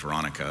you and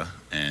Veronica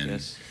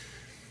and,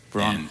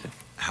 Veronica. and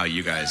how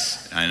you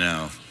guys, I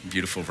know,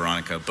 beautiful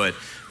Veronica, but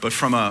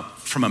from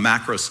a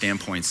macro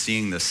standpoint,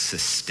 seeing the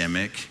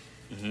systemic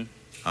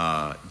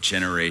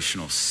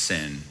generational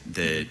sin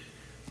that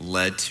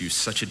led to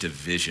such a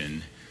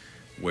division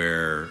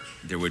where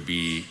there would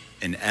be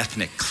an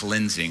ethnic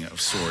cleansing of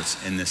sorts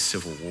in this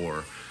civil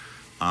war.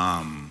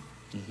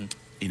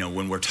 You know,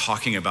 when we're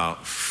talking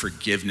about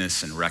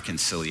forgiveness and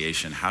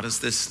reconciliation, how does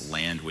this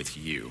land with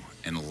you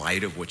in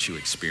light of what you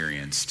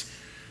experienced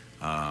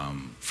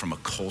from a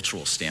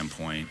cultural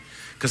standpoint?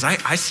 Because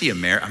I see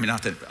America, I mean,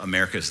 not that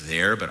America's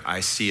there, but I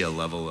see a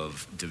level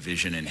of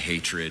division and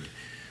hatred.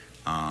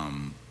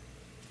 And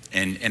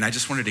I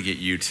just wanted to get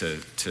you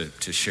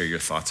to share your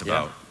thoughts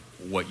about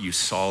what you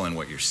saw and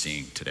what you're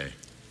seeing today.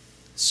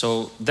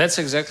 So that's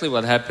exactly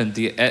what happened.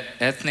 The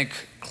ethnic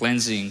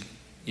cleansing,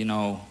 you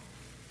know,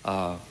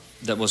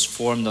 that was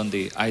formed on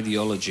the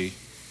ideology.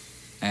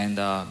 And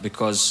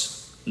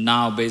because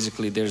now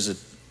basically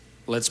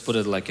let's put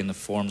it like in the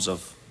forms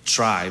of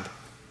tribe,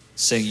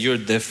 saying you're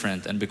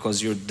different, and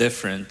because you're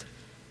different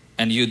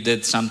and you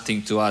did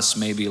something to us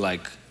maybe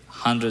like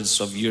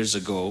hundreds of years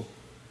ago,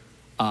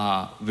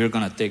 we're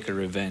gonna take a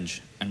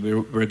revenge, and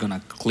we're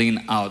gonna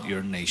clean out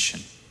your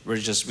nation.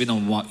 We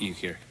don't want you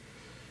here.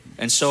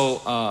 And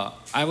so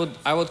I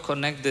would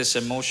connect this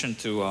emotion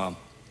to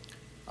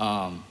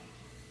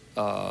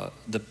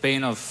the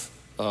pain of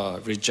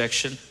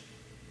rejection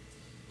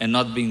and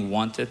not being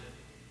wanted.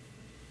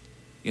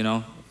 You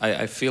know,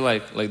 I feel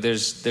like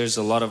there's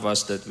a lot of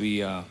us that we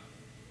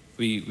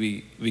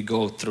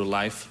go through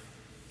life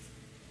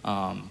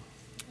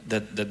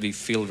that we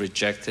feel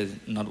rejected,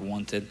 not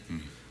wanted.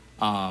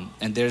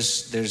 And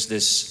there's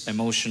this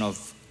emotion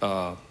of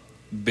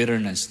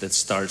bitterness that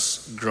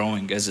starts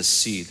growing as a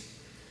seed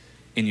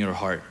in your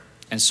heart.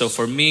 And so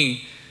for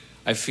me,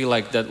 I feel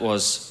like that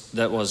was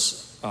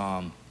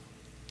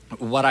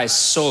what I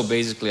saw.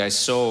 Basically, I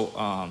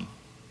saw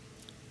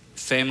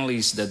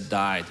families that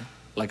died.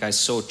 Like I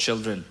saw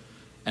children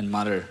and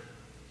mother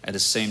at the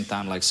same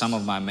time. Like some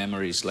of my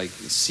memories, like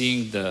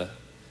seeing the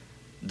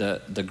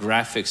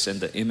graphics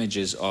and the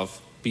images of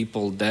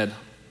people dead,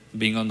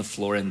 being on the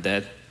floor and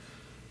dead.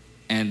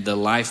 And the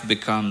life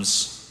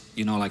becomes,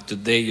 you know, like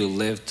today you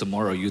live,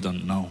 tomorrow you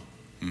don't know.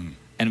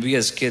 And we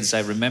as kids,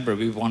 I remember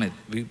we wanted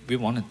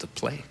to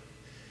play.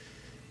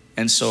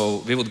 And so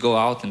we would go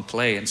out and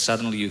play, and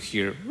suddenly you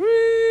hear,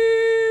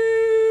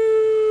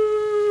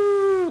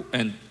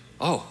 and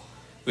oh,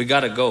 we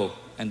gotta go.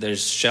 And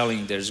there's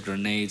shelling, there's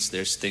grenades,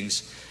 there's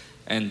things.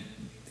 And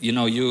you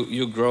know,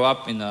 you grow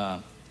up in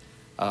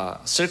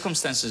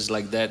circumstances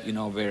like that, you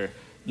know, where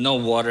no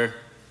water,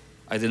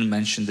 I didn't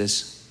mention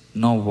this,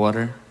 no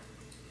water,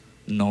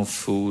 no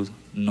food,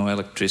 no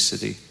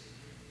electricity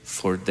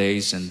for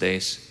days and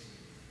days.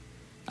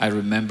 I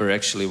remember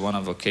actually one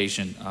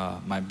occasion,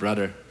 my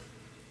brother,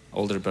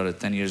 older brother,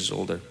 10 years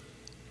older,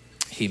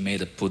 he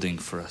made a pudding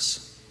for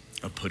us.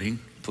 A pudding?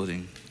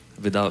 Pudding,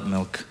 without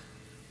milk.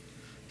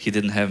 He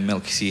didn't have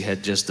milk, he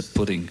had just the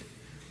pudding.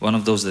 One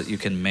of those that you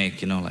can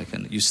make, you know, like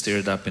you stir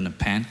it up in a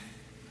pan.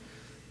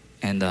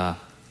 And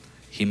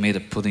he made a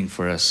pudding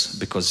for us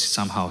because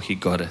somehow he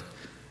got it.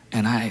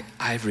 And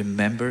I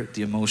remember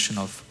the emotion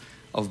of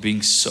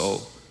being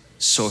so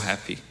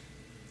happy.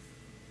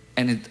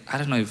 And I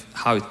don't know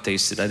how it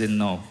tasted. I didn't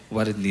know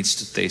what it needs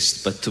to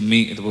taste. But to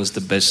me, it was the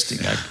best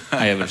thing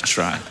I ever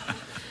tried.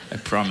 I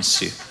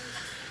promise you.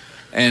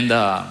 And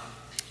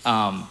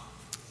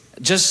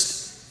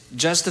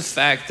just the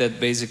fact that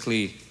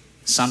basically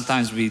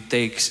sometimes we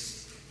take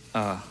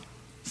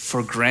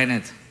for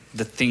granted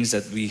the things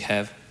that we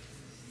have,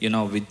 you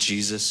know, with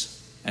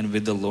Jesus and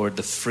with the Lord,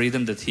 the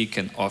freedom that He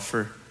can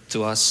offer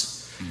to us.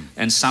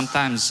 And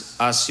sometimes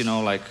us, you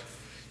know, like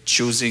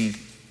choosing,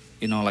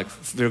 you know, like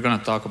we're going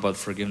to talk about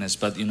forgiveness,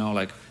 but, you know,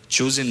 like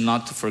choosing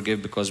not to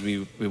forgive because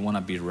we want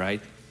to be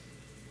right.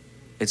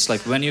 It's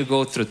like when you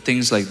go through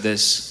things like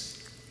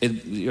this,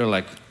 you're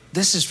like,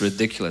 this is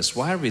ridiculous.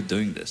 Why are we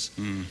doing this?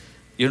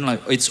 You're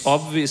like, it's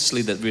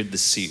obviously that we're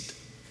deceived.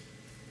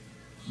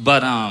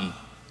 But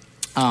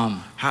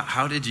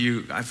how did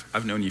you?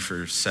 I've known you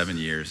for 7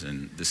 years,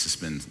 and this has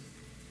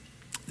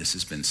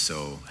been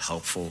so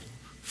helpful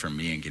for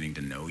me in getting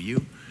to know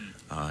you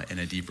in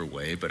a deeper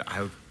way. But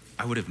I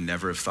would have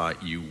never have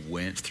thought you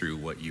went through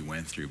what you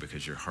went through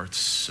because your heart's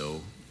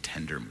so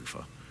tender,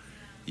 Mufa.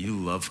 You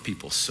love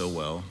people so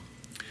well.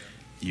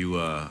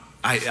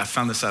 I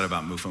found this out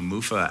about Mufa.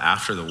 Mufa,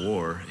 after the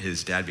war,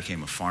 his dad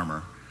became a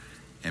farmer,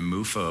 and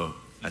Mufa,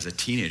 as a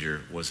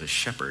teenager, was a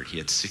shepherd. He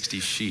had 60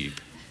 sheep.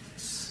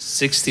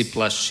 60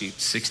 plus sheep.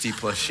 60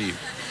 plus sheep.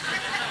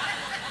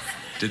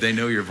 Did they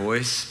know your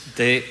voice?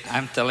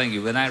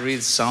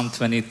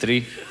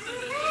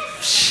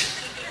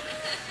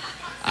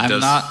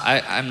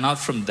 I'm not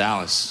from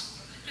Dallas.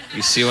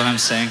 You see what I'm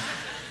saying?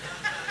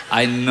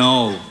 I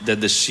know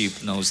that the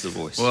sheep knows the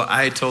voice. Well,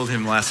 I told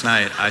him last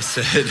night, I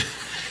said,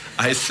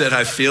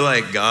 I feel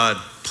like God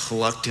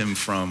plucked him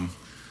from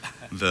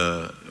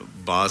the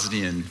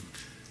Bosnian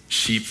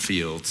sheep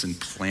fields and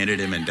planted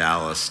him in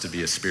Dallas to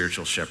be a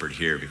spiritual shepherd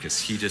here, because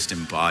he just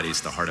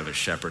embodies the heart of a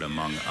shepherd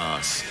among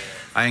us.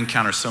 I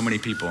encounter so many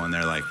people and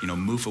they're like,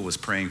 Mufa was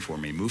praying for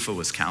me. Mufa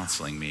was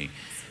counseling me.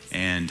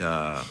 And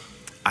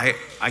I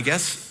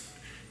guess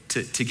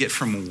to get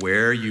from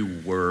where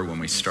you were when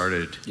we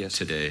started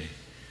today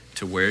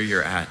to where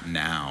you're at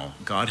now,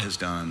 God has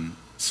done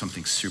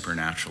something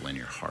supernatural in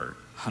your heart.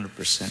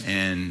 100%.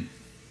 And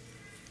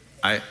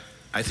I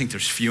think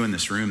there's few in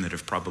this room that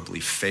have probably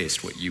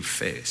faced what you've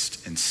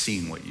faced and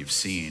seen what you've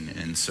seen.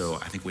 And so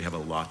I think we have a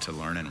lot to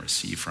learn and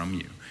receive from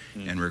you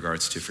in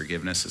regards to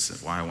forgiveness. This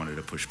is why I wanted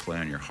to push play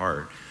on your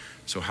heart.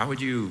 So how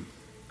would you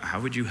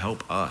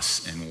help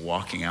us in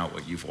walking out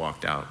what you've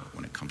walked out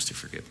when it comes to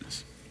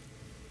forgiveness?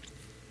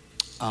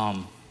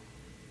 I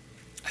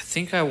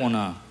think I'm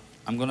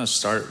gonna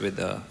start with,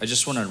 I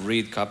just wanna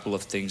read a couple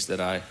of things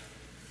that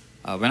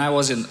when I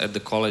was at the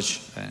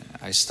college,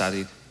 I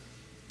studied,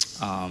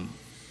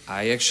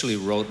 I actually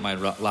wrote my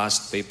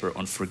last paper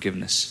on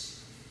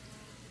forgiveness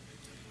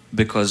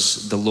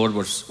because the Lord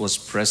was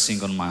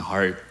pressing on my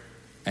heart,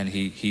 and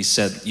he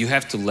said, you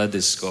have to let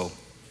this go.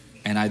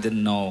 And I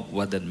didn't know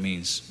what that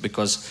means,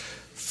 because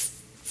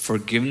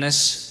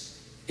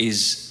forgiveness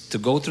is to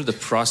go through the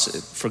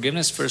process.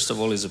 Forgiveness, first of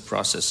all, is a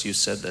process. You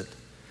said that.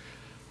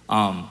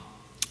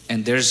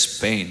 And there's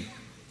pain.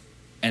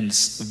 And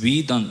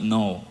we don't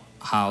know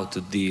how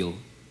to deal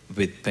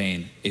with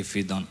pain if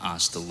we don't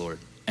ask the Lord.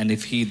 And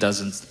if he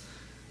doesn't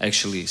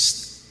actually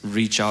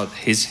reach out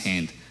his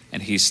hand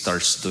and he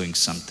starts doing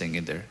something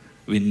in there.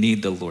 We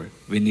need the Lord.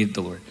 We need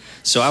the Lord.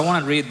 So I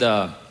want to read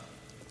a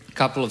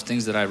couple of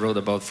things that I wrote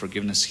about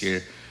forgiveness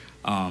here.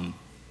 And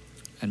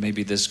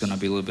maybe this is going to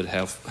be a little bit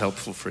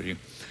helpful for you.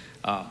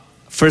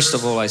 First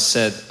of all, I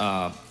said,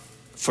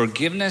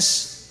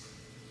 forgiveness,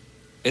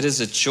 it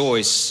is a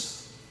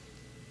choice,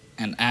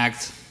 an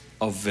act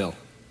of will.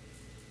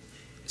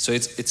 So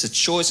it's a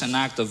choice, an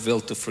act of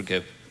will to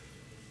forgive.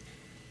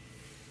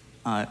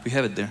 We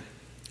have it there.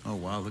 Oh,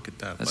 wow, look at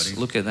that, Let's buddy.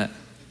 look at that.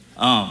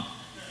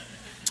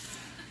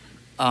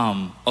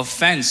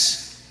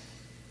 Offense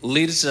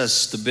leads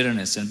us to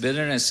bitterness, and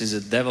bitterness is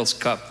a devil's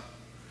cup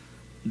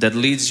that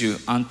leads you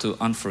unto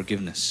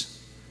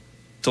unforgiveness.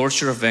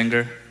 Torture of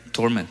anger,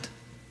 torment.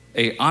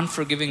 A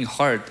unforgiving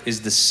heart is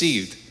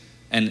deceived,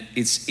 and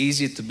it's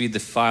easy to be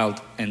defiled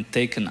and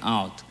taken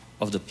out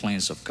of the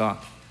plans of God.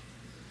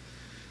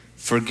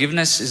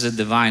 Forgiveness is a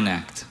divine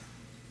act.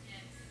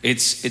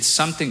 It's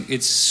something,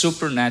 it's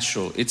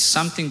supernatural. It's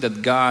something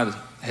that God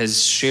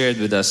has shared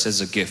with us as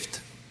a gift.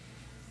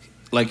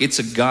 Like it's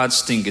a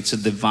God's thing, it's a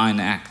divine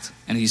act.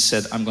 And he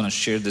said, I'm going to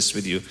share this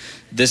with you.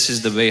 This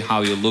is the way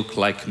how you look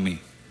like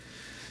me.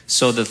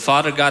 So the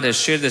Father God has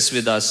shared this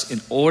with us in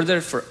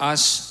order for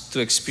us to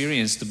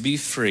experience, to be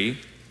free,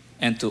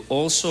 and to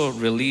also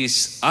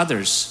release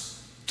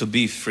others to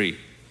be free.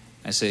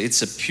 I say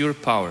it's a pure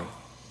power.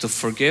 To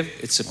forgive,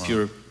 it's a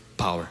pure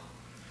power.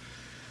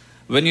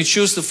 When you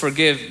choose to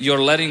forgive, you're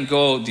letting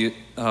go the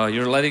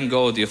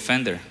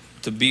offender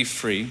to be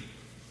free,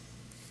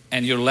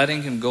 and you're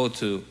letting him go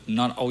to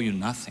not owe you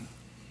nothing.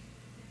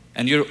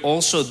 And you're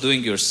also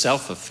doing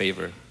yourself a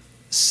favor.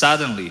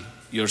 Suddenly,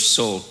 your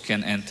soul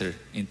can enter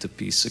into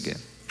peace again.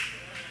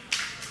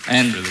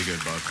 And really good,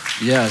 Bob.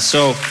 Yeah.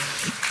 So,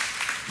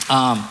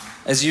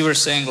 as you were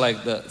saying,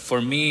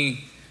 for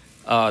me,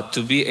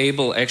 to be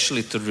able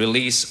actually to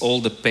release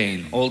all the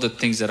pain, all the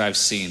things that I've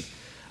seen,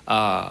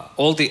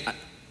 all the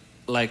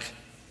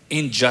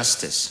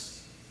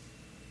injustice.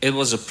 It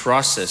was a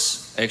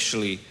process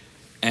actually,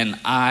 and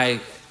I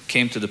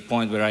came to the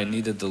point where I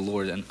needed the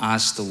Lord and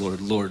asked the Lord,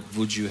 Lord,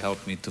 would you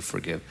help me to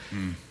forgive?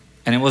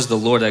 And it was the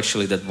Lord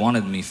actually that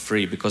wanted me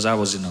free, because I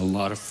was in a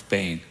lot of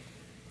pain.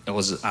 I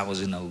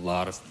was in a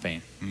lot of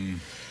pain.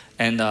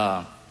 And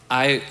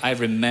I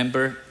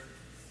remember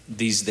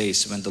these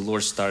days when the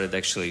Lord started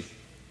actually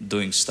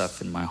doing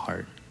stuff in my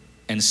heart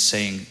and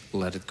saying,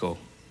 let it go,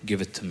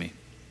 give it to me.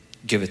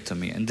 Give it to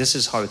me. And this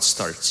is how it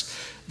starts,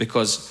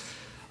 because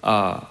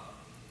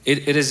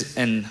it is,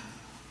 and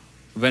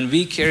when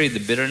we carry the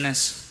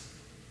bitterness,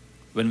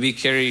 when we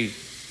carry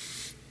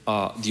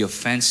the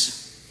offense,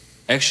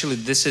 actually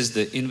this is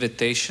the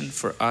invitation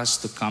for us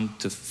to come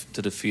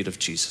to the feet of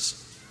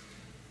Jesus.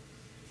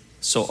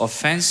 So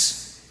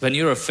offense, when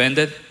you're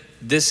offended,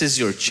 this is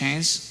your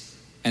chance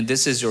and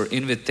this is your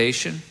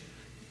invitation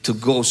to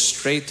go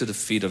straight to the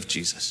feet of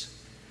Jesus.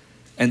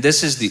 And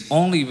this is the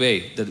only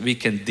way that we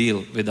can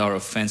deal with our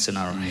offense and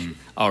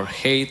our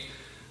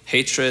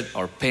hatred,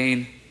 our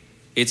pain.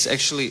 It's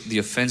actually the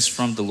offense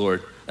from the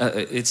Lord.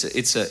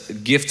 It's a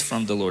gift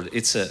from the Lord.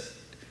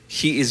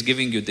 He is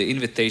giving you the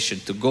invitation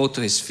to go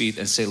to his feet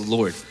and say,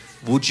 Lord,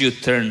 would you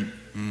turn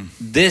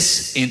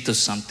this into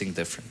something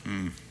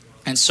different?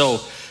 And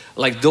so,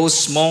 like those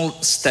small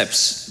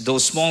steps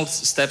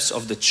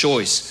of the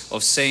choice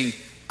of saying,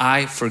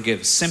 I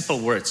forgive. Simple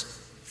words.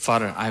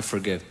 Father, I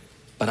forgive.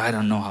 But I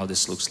don't know how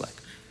this looks like.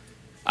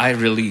 I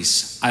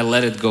release. I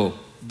let it go.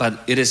 But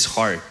it is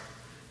hard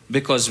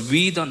because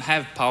we don't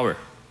have power.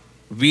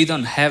 We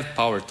don't have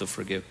power to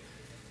forgive.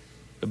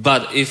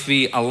 But if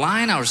we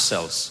align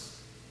ourselves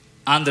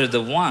under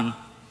the one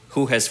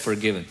who has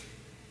forgiven,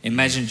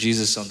 imagine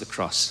Jesus on the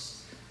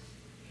cross,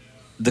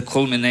 the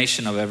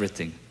culmination of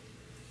everything,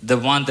 the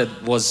one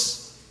that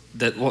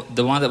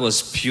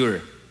was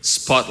pure,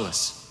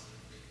 spotless.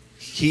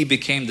 He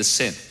became the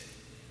sin,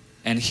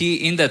 and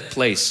he, in that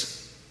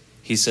place,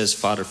 he says,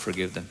 Father,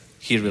 forgive them.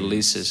 He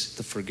releases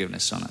the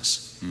forgiveness on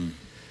us.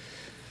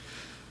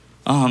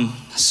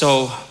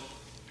 So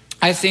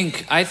I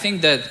think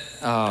that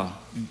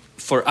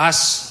for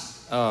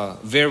us,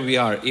 where we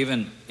are,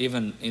 even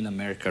in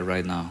America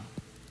right now,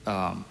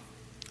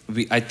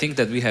 I think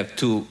that we have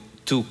two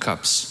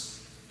cups.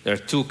 There are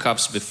two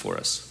cups before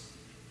us.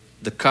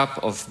 The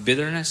cup of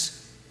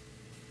bitterness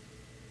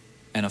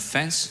and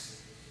offense,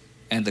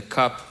 and the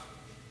cup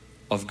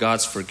of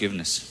God's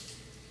forgiveness,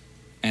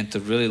 and to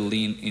really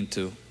lean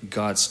into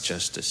God's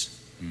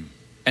justice.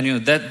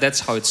 And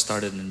that's how it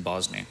started in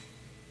Bosnia.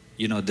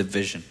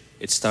 Division.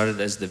 It started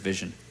as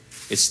division.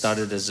 It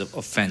started as an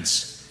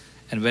offense.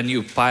 And when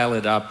you pile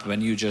it up,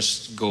 when you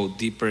just go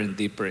deeper and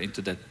deeper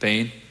into that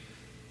pain,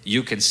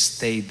 you can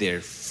stay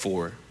there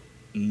for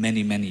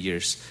many, many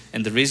years.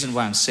 And the reason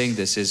why I'm saying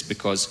this is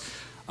because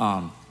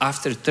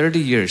after 30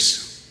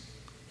 years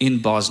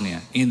in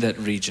Bosnia, in that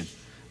region,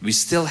 we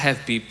still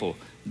have people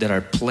that are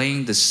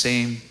playing the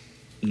same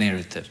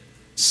narrative.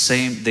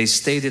 They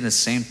stayed in the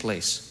same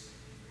place,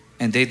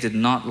 and they did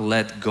not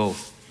let go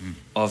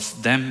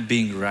of them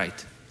being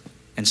right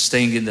and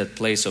staying in that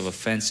place of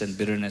offense and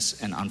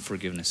bitterness and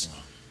unforgiveness.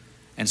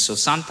 And so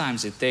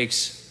sometimes it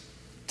takes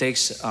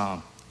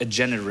a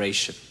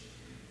generation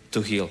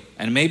to heal.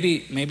 And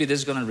maybe this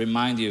is going to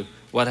remind you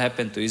what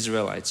happened to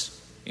Israelites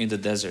in the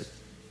desert.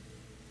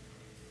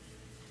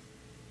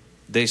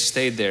 They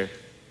stayed there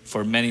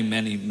for many,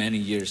 many, many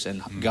years,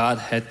 and God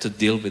had to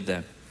deal with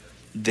them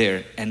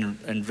there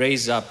and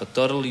raise up a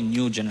totally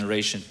new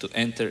generation to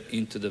enter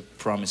into the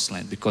promised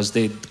land, because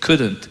they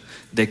couldn't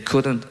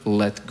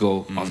let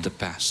go of the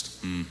past.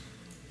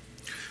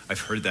 I've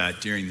heard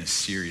that during this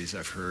series.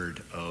 I've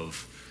heard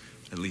of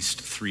at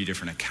least 3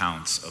 different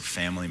accounts of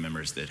family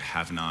members that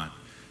have not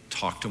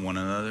talked to one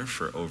another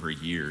for over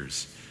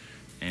years.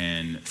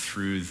 And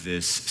through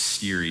this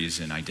series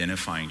and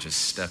identifying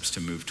just steps to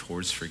move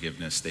towards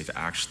forgiveness, they've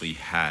actually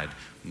had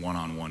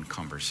one-on-one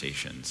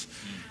conversations.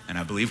 And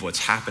I believe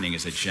what's happening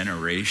is a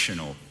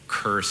generational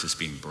curse is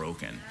being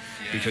broken,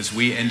 because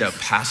we end up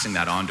passing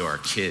that on to our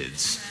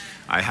kids.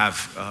 I have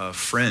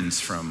friends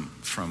from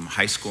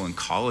high school and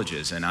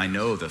colleges, and I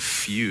know the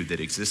feud that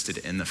existed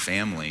in the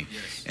family,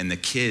 and the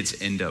kids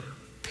end up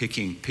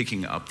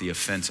picking up the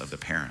offense of the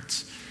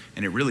parents.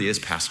 And it really is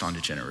passed on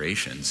to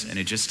generations. And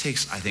it just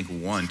takes, I think,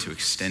 one to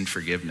extend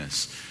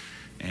forgiveness.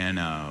 And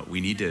we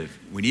need to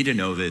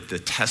know that the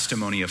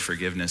testimony of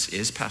forgiveness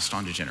is passed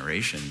on to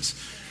generations.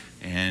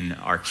 And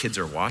our kids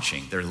are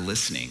watching, they're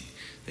listening.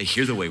 They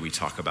hear the way we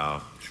talk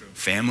about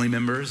family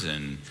members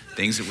and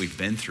things that we've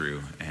been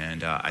through.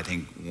 And I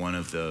think one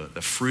of the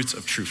fruits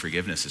of true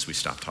forgiveness is we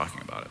stop talking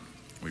about it.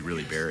 We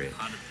really bury it.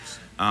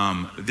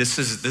 This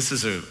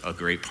is a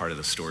great part of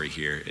the story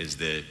here, is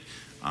that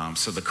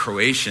so the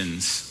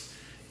Croatians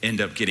end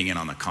up getting in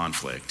on the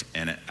conflict.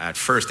 And at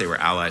first they were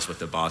allies with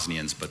the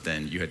Bosnians, but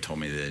then you had told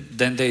me that...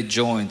 Then they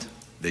joined.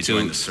 They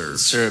joined the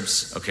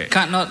Serbs. Okay.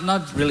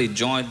 Not really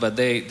joined, but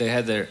they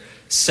had their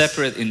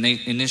separate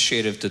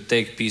initiative to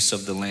take piece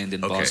of the land in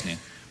Bosnia.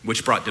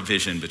 Which brought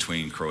division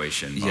between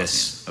Croatia and Bosnia.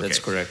 Yes, that's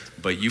correct.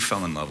 But you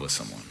fell in love with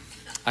someone.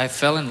 I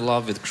fell in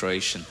love with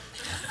Croatian.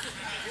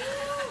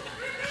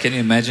 Can you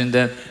imagine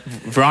that?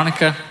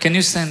 Veronica, can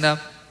you stand up?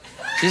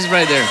 She's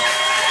right there.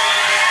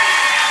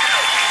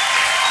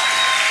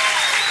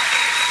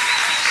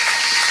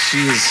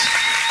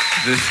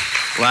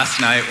 Last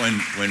night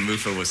when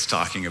Mufa was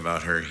talking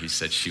about her, he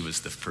said she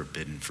was the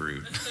forbidden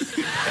fruit.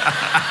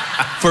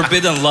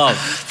 Forbidden love.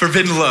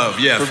 Forbidden love,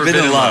 yeah.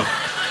 Forbidden love.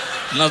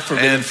 Not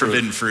forbidden and fruit.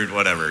 Forbidden fruit,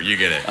 whatever, you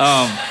get it.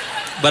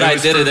 But I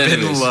did it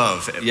anyways. Forbidden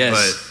love. Yes.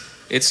 But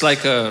it's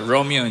like a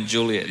Romeo and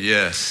Juliet.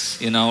 Yes.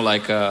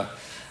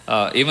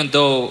 Even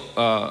though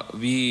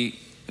we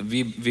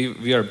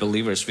are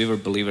believers, we were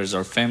believers,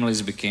 our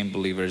families became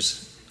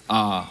believers,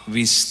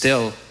 we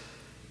still...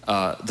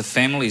 the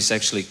families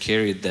actually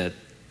carried that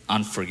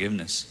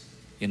unforgiveness,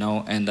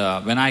 and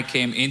when I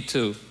came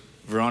into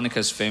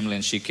Veronica's family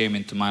and she came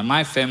into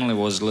my family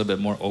was a little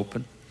bit more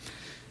open,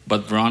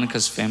 but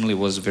Veronica's family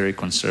was very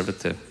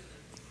conservative.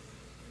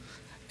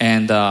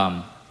 And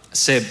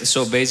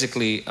so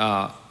basically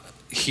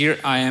here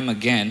I am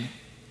again,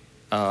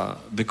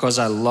 because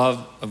I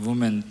love a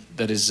woman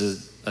that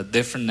is a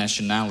different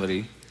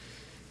nationality,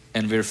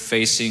 and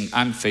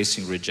I'm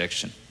facing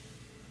rejection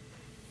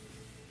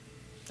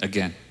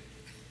again.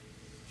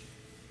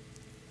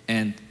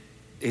 And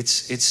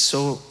it's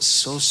so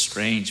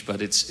strange,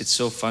 but it's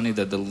so funny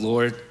that the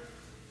Lord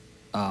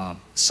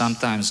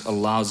sometimes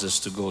allows us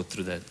to go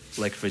through that,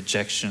 like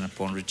rejection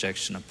upon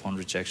rejection upon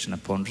rejection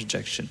upon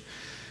rejection.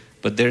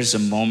 But there's a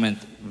moment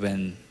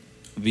when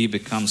we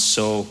become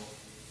so,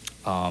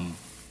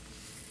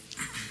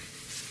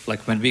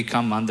 like when we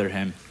come under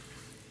Him,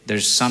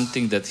 there's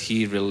something that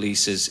He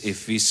releases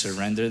if we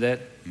surrender that,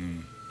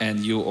 and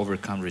you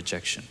overcome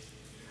rejection.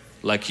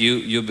 Like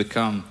you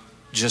become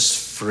just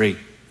free.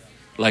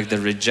 Like the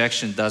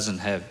rejection doesn't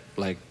have,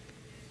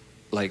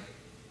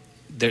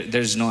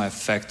 there's no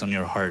effect on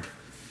your heart.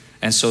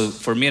 And so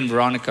for me and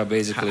Veronica,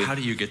 basically. How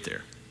do you get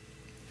there?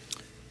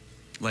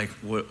 Like,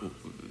 what?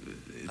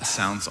 It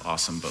sounds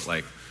awesome, but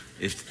like,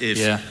 if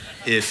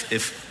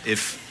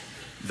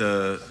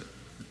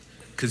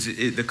because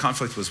the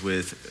conflict was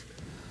with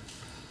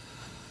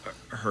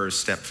her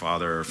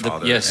stepfather or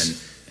father,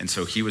 yes. and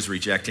so he was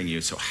rejecting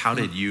you. So how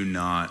did you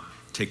not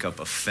take up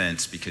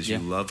offense because you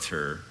loved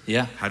her?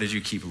 Yeah. How did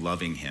you keep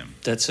loving him?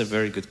 That's a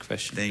very good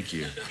question. Thank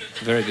you.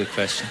 Very good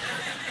question.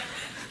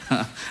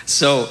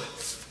 So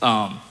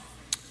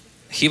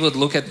he would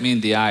look at me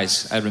in the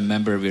eyes. I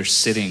remember we were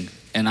sitting,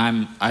 and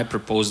I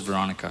proposed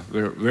Veronica.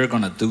 We're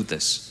gonna do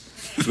this.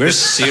 We're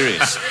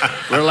serious.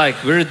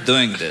 We're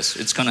doing this.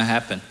 It's gonna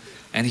happen.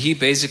 And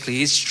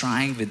he's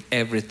trying with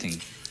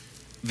everything,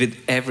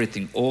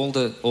 all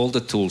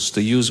the tools,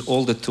 to use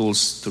all the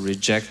tools to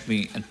reject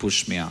me and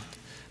push me out.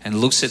 And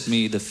looks at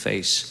me in the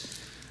face,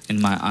 in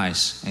my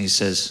eyes, and he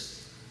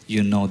says,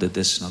 "You know that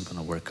this is not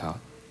gonna work out."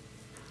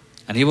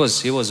 And he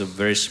was a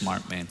very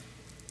smart man,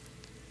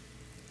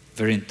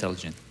 very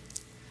intelligent.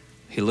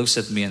 He looks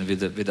at me and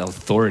with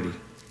authority.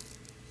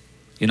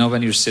 You know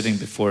when you're sitting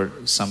before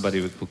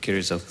somebody who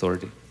carries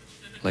authority,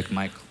 like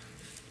Michael.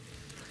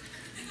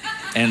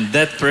 And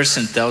that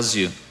person tells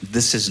you,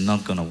 this is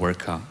not gonna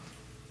work out.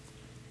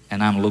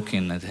 And I'm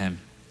looking at him.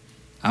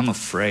 I'm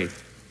afraid.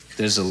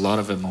 There's a lot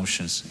of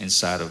emotions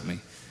inside of me.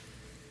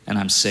 And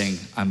I'm saying,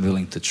 I'm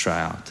willing to try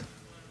out.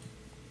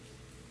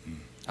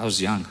 I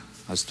was young.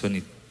 I was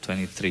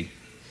 23.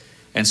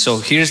 And so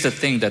here's the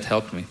thing that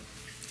helped me.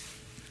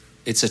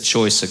 It's a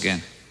choice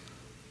again.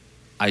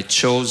 I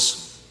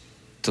chose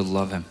to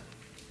love him.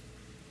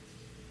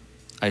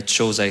 I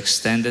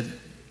extended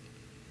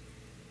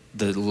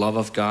the love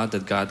of God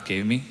that God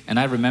gave me. And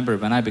I remember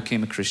when I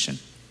became a Christian,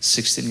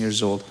 16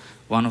 years old,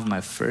 one of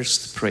my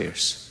first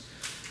prayers,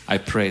 I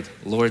prayed,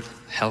 Lord,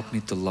 help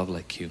me to love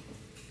like you.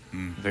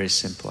 Very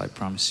simple, I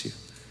promise you.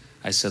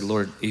 I said,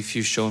 Lord, if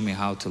you show me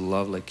how to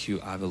love like you,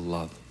 I will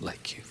love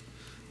like you.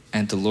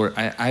 And the Lord,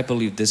 I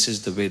believe this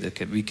is the way that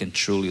we can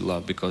truly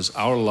love, because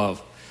our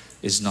love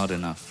is not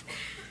enough.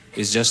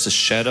 It's just a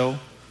shadow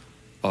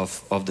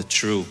of the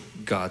true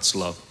God's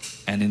love.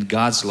 And in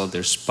God's love,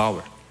 there's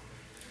power.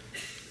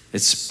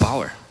 It's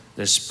power.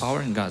 There's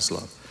power in God's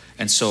love.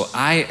 And so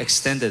I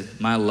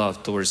extended my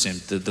love towards him,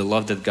 the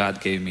love that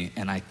God gave me,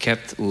 and I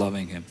kept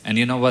loving him. And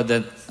you know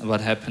what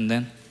happened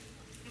then?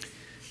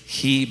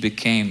 He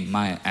became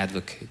my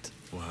advocate.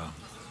 Wow.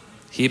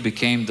 He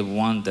became the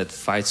one that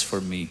fights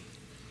for me.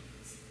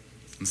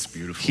 That's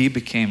beautiful. He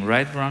became,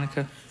 right,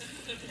 Veronica?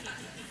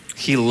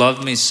 He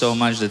loved me so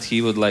much that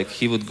he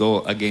would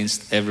go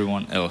against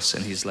everyone else.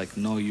 And he's like,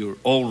 no, you're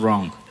all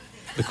wrong,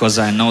 because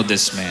I know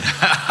this man.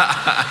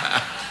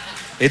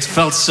 It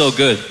felt so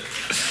good.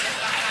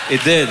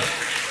 It did.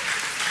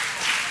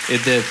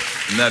 It did.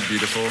 Isn't that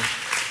beautiful?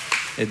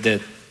 It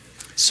did.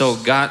 So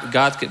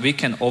God, we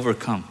can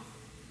overcome.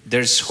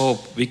 There's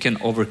hope. We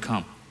can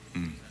overcome.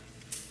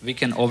 We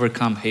can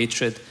overcome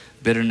hatred,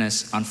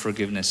 bitterness,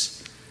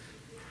 unforgiveness.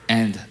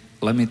 And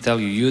let me tell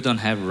you, you don't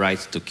have right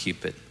to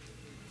keep it.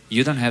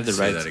 You don't have the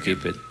right to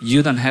keep it.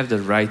 You don't have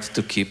the right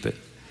to keep it.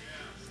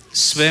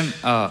 Swim,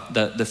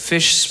 the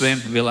fish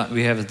swim.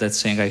 We have that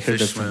saying. I heard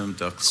that. Fish swim,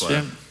 ducks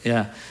swim. clap.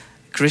 Yeah.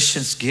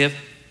 Christians give,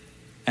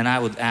 and I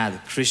would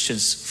add,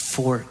 Christians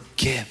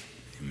forgive.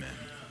 Amen.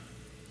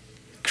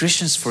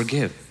 Christians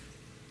forgive.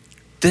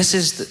 This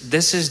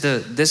is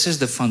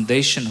the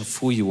foundation of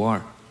who you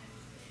are.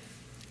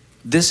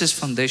 This is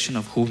foundation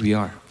of who we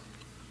are.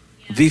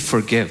 We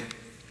forgive.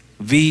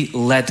 We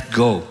let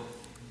go.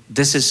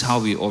 This is how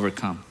we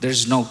overcome.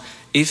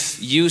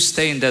 If you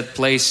stay in that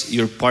place,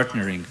 you're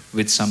partnering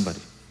with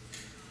somebody.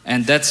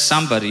 And that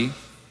somebody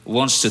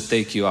wants to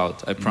take you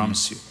out, I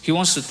promise you. He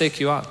wants to take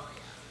you out.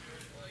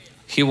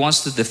 He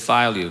wants to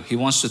defile you. He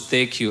wants to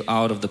take you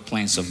out of the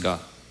plans of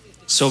God.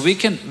 So we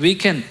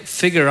can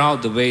figure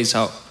out the ways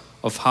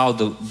of how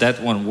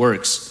that one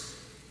works,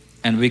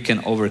 and we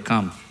can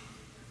overcome.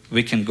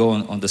 We can go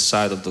on the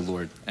side of the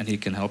Lord, and He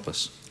can help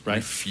us, right?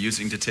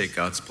 Refusing to take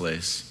God's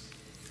place.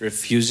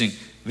 Refusing.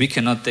 We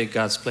cannot take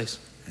God's place.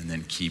 And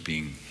then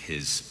keeping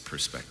His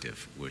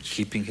perspective,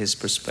 keeping His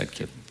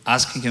perspective,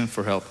 asking Him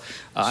for help.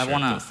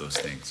 both those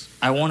things.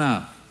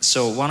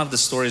 So one of the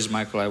stories,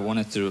 Michael, I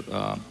wanted to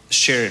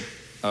share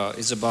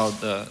is about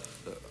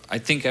I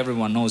think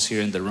everyone knows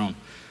here in the room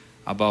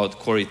about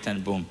Corrie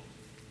ten Boom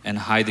and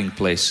Hiding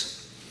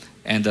Place.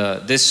 And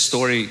this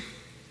story,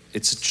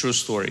 it's a true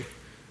story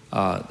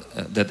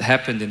that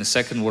happened in the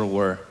Second World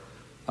War.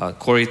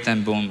 Corrie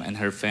ten Boom and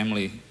her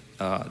family,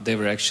 they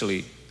were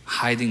actually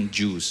hiding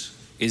Jews,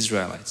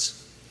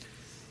 Israelites,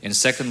 in the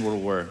Second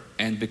World War.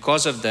 And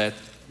because of that,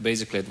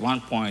 basically at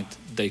one point,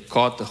 they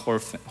caught the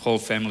whole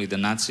family, the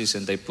Nazis,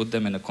 and they put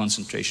them in a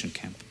concentration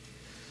camp.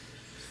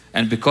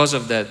 And because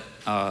of that,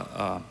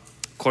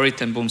 Corrie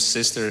ten Boom's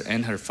sister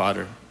and her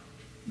father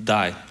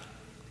died.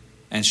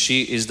 And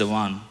she is the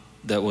one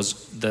that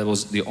was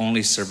the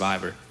only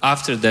survivor.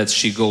 After that,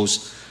 she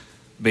goes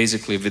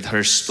basically with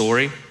her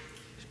story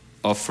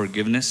of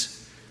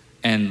forgiveness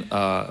and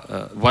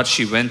what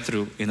she went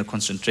through in a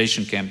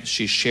concentration camp.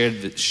 She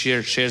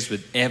shares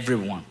with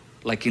everyone.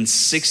 Like in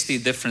 60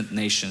 different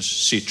nations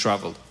she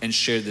traveled and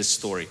shared this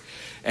story.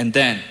 And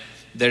then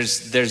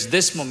there's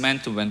this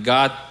momentum when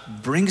God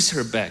brings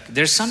her back.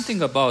 There's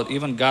something about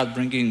even God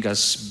bringing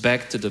us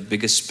back to the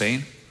biggest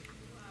pain.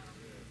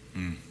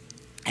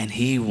 And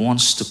He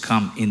wants to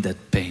come in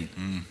that pain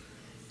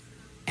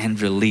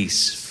and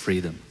release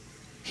freedom.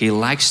 He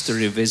likes to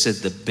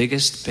revisit the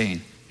biggest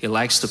pain. He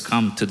likes to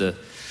come to that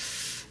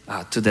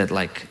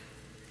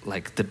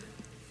like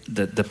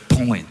the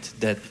point,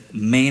 that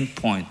main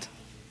point,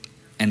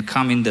 and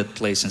come in that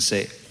place and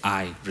say,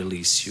 I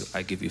release you,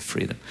 I give you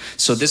freedom.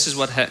 So this is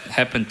what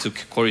happened to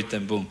Corrie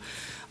ten Boom.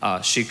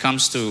 She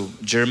comes to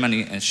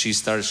Germany and she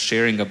starts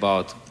sharing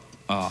about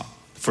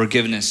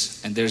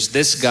forgiveness. And there's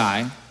this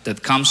guy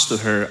that comes to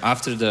her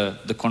after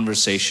the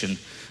conversation,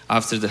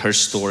 after her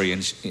story,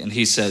 and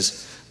he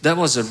says, that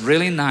was a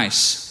really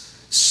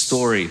nice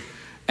story.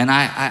 And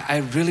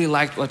I really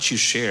liked what you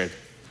shared.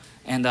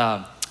 And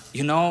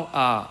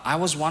I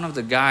was one of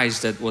the guys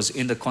that was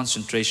in the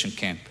concentration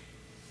camp.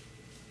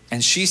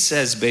 And she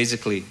says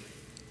basically,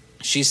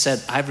 she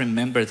said, I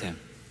remembered him.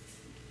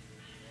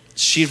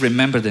 She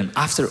remembered him.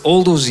 After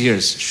all those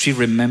years, she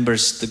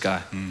remembers the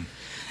guy.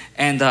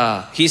 And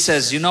he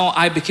says,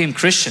 I became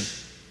Christian.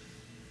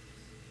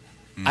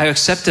 I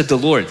accepted the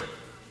Lord.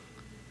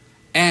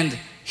 And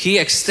he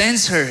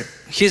extends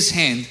his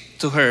hand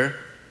to her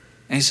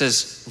and he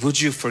says,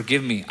 would you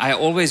forgive me? I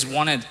always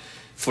wanted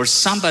for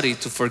somebody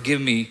to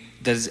forgive me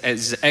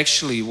that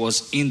actually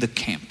was in the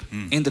camp,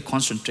 in the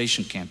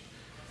concentration camp.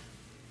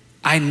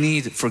 I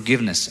need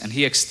forgiveness. And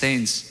he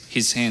extends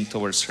his hand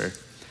towards her.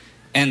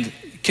 And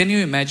can you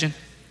imagine?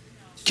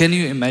 Can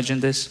you imagine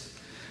this?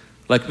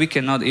 Like we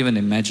cannot even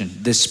imagine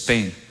this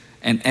pain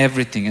and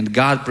everything. And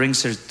God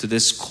brings her to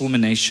this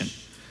culmination.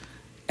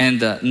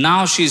 And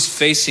now she's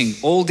facing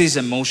all these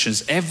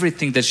emotions,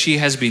 everything that she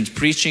has been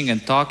preaching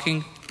and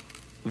talking.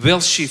 Will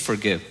she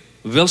forgive?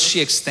 Will she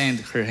extend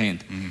her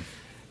hand?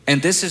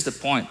 And this is the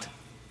point.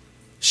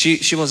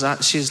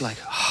 She's like,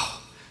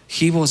 oh,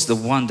 he was the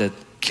one that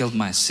killed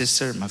my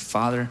sister, my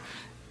father.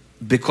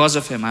 Because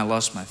of him, I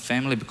lost my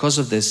family. Because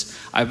of this,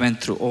 I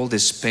went through all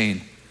this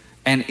pain.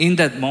 And in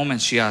that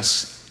moment, she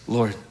asked,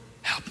 Lord,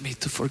 help me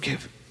to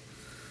forgive.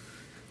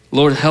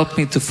 Lord, help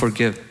me to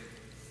forgive.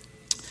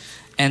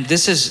 And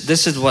this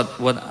is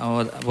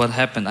what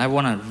happened. I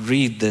want to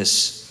read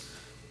this,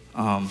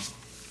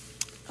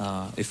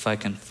 if I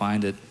can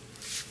find it.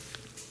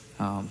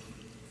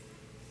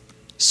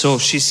 So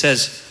she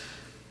says,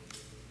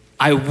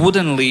 I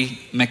woodenly,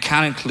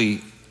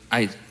 mechanically,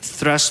 I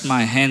thrust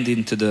my hand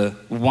into the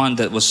one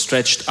that was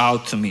stretched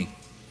out to me.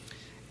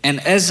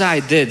 And as I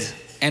did,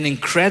 an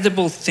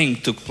incredible thing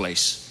took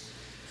place.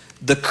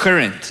 The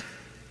current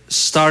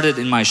started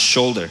in my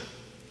shoulder,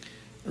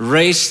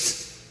 raced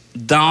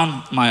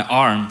down my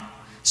arm,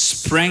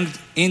 sprang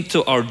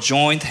into our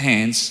joined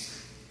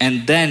hands,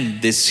 and then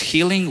this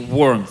healing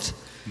warmth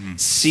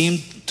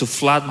seemed to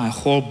flood my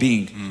whole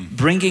being,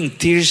 bringing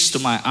tears to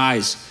my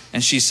eyes.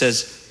 And she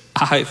says,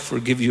 I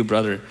forgive you,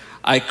 brother.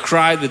 I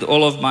cried with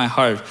all of my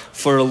heart.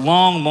 For a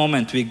long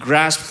moment, we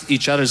grasped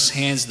each other's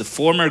hands, the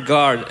former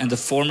guard and the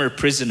former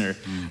prisoner.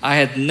 I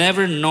had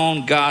never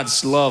known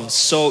God's love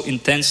so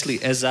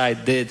intensely as I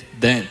did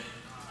then.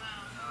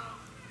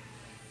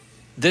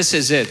 This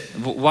is it.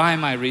 Why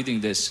am I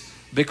reading this?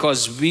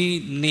 Because we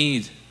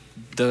need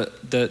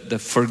the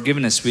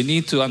forgiveness. We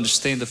need to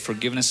understand the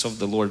forgiveness of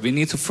the Lord. We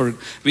need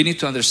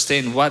to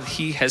understand what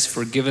He has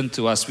forgiven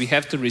to us. We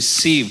have to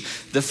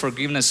receive the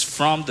forgiveness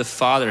from the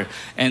Father.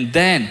 And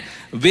then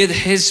with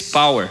His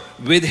power,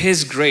 with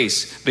His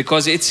grace,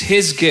 because it's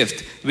His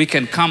gift, we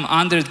can come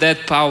under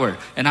that power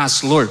and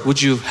ask, Lord,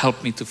 would you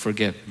help me to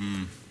forgive?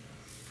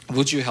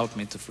 Would you help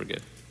me to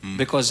forgive?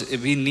 Because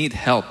we need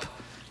help.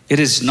 It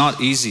is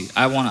not easy.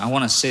 I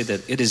want to say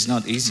that it is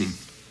not easy.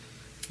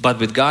 But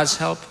with God's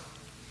help,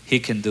 He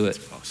can do it.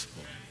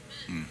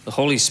 The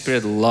Holy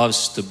Spirit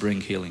loves to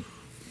bring healing.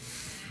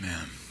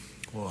 Man,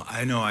 well,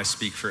 I know I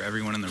speak for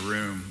everyone in the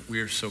room. We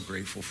are so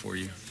grateful for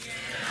you.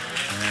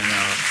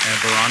 And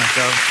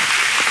Veronica,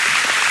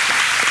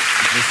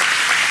 just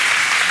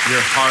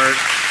your heart.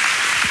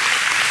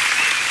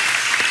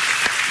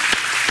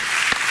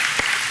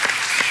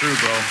 It's true,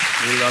 bro.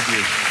 We love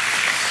you.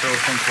 So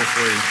thankful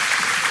for you.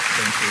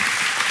 Thank you.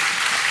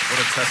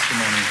 What a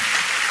testimony.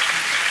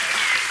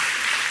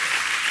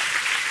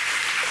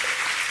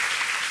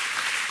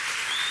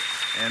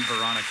 And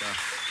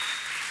Veronica.